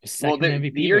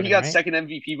the year he got second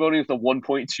MVP voting with a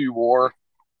 1.2 WAR.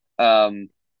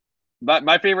 But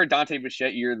my favorite Dante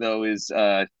Bichette year though is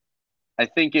I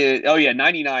think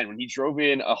 99 when he drove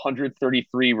in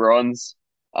 133 runs,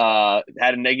 had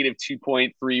a negative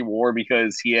 2.3 WAR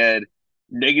because he had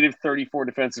negative 34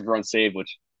 defensive runs saved,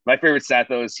 which my favorite stat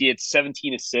though is he had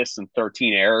 17 assists and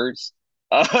 13 errors.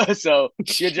 So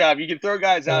good job. You can throw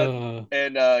guys out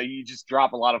and you just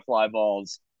drop a lot of fly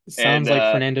balls. Sounds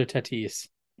like Fernando Tatis.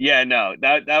 Yeah, no,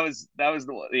 that was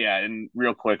the one. Yeah, and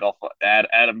real quick, I'll add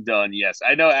Adam Dunn. Yes,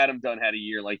 I know Adam Dunn had a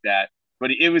year like that,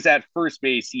 but it was at first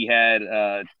base. He had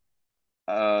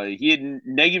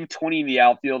negative 20 in the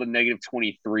outfield and negative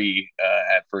 23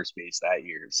 at first base that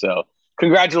year. So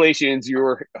congratulations, you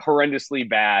were horrendously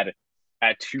bad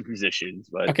at 2 positions.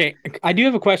 But okay, I do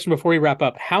have a question before we wrap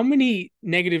up. How many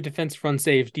negative defensive run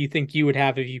saves do you think you would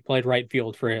have if you played right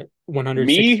field for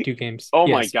 162 games? Oh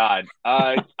my God.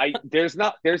 There's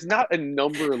not a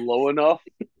number low enough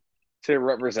to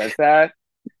represent that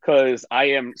because I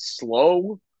am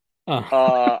slow.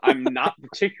 I'm not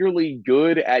particularly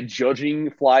good at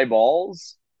judging fly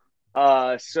balls.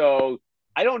 So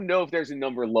I don't know if there's a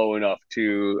number low enough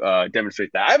to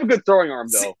demonstrate that. I have a good throwing arm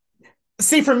though.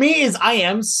 See, for me is I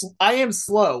am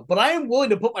slow, but I am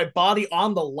willing to put my body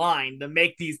on the line to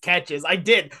make these catches. I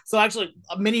did. So actually,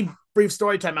 a mini brief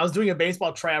story time. I was doing a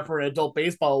baseball tryout for an adult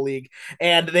baseball league,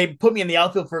 and they put me in the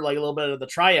outfield for like a little bit of the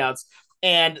tryouts.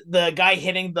 and the guy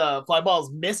hitting the fly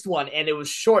balls missed one, and it was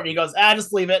short. And he goes,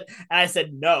 just leave it. And I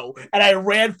said no, and I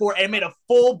ran for it and made a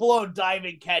full blown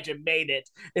diving catch and made it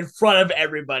in front of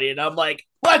everybody. And I'm like,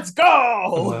 let's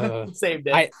go! Saved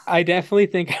it. I definitely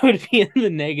think I would be in the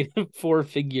negative four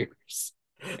figures.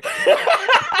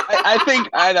 I think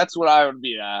that's what I would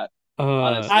be at.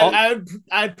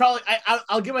 I'd probably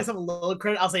I'll give myself a little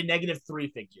credit. I'll say negative three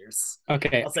figures.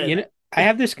 Okay, I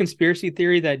have this conspiracy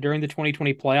theory that during the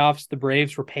 2020 playoffs, the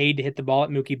Braves were paid to hit the ball at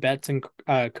Mookie Betts and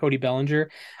Cody Bellinger.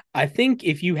 I think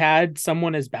if you had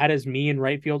someone as bad as me in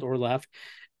right field or left,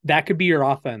 that could be your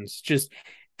offense. Just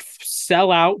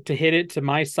sell out to hit it to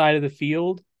my side of the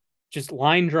field. Just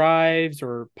line drives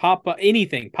or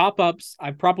anything. Pop-ups,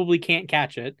 I probably can't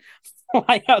catch it.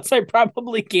 Flyouts, I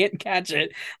probably can't catch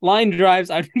it. Line drives,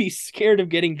 I'd be scared of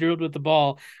getting drilled with the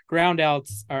ball. Ground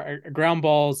outs or ground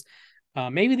balls.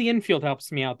 Maybe the infield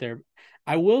helps me out there.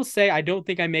 I will say I don't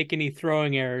think I make any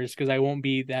throwing errors because I won't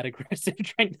be that aggressive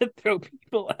trying to throw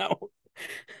people out.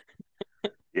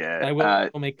 Yeah, I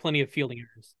will make plenty of fielding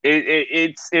errors.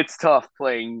 It's tough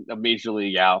playing a major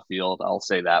league outfield. I'll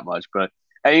say that much. But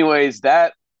anyways,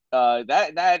 that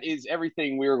is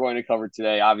everything we were going to cover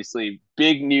today. Obviously,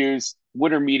 big news.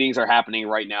 Winter meetings are happening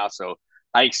right now, so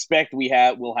I expect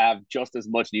we'll have just as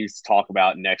much news to talk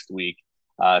about next week.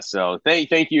 So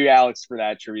thank you, Alex, for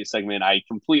that trivia segment. I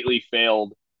completely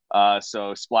failed.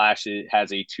 So Splash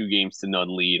has a 2-0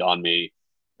 lead on me,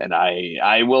 and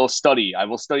I will study. I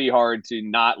will study hard to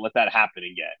not let that happen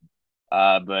again.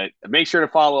 But make sure to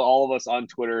follow all of us on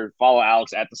Twitter. Follow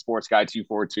Alex at the Sports Guy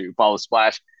 242. Follow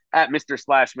Splash at Mr.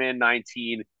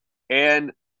 Splashman19,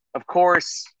 and of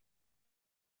course,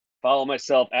 follow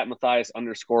myself at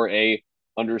Matthias_A_K.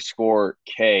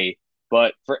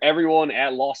 But for everyone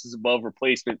at Losses Above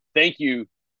Replacement, thank you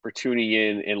for tuning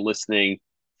in and listening.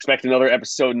 Expect another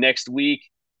episode next week.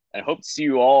 I hope to see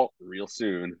you all real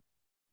soon.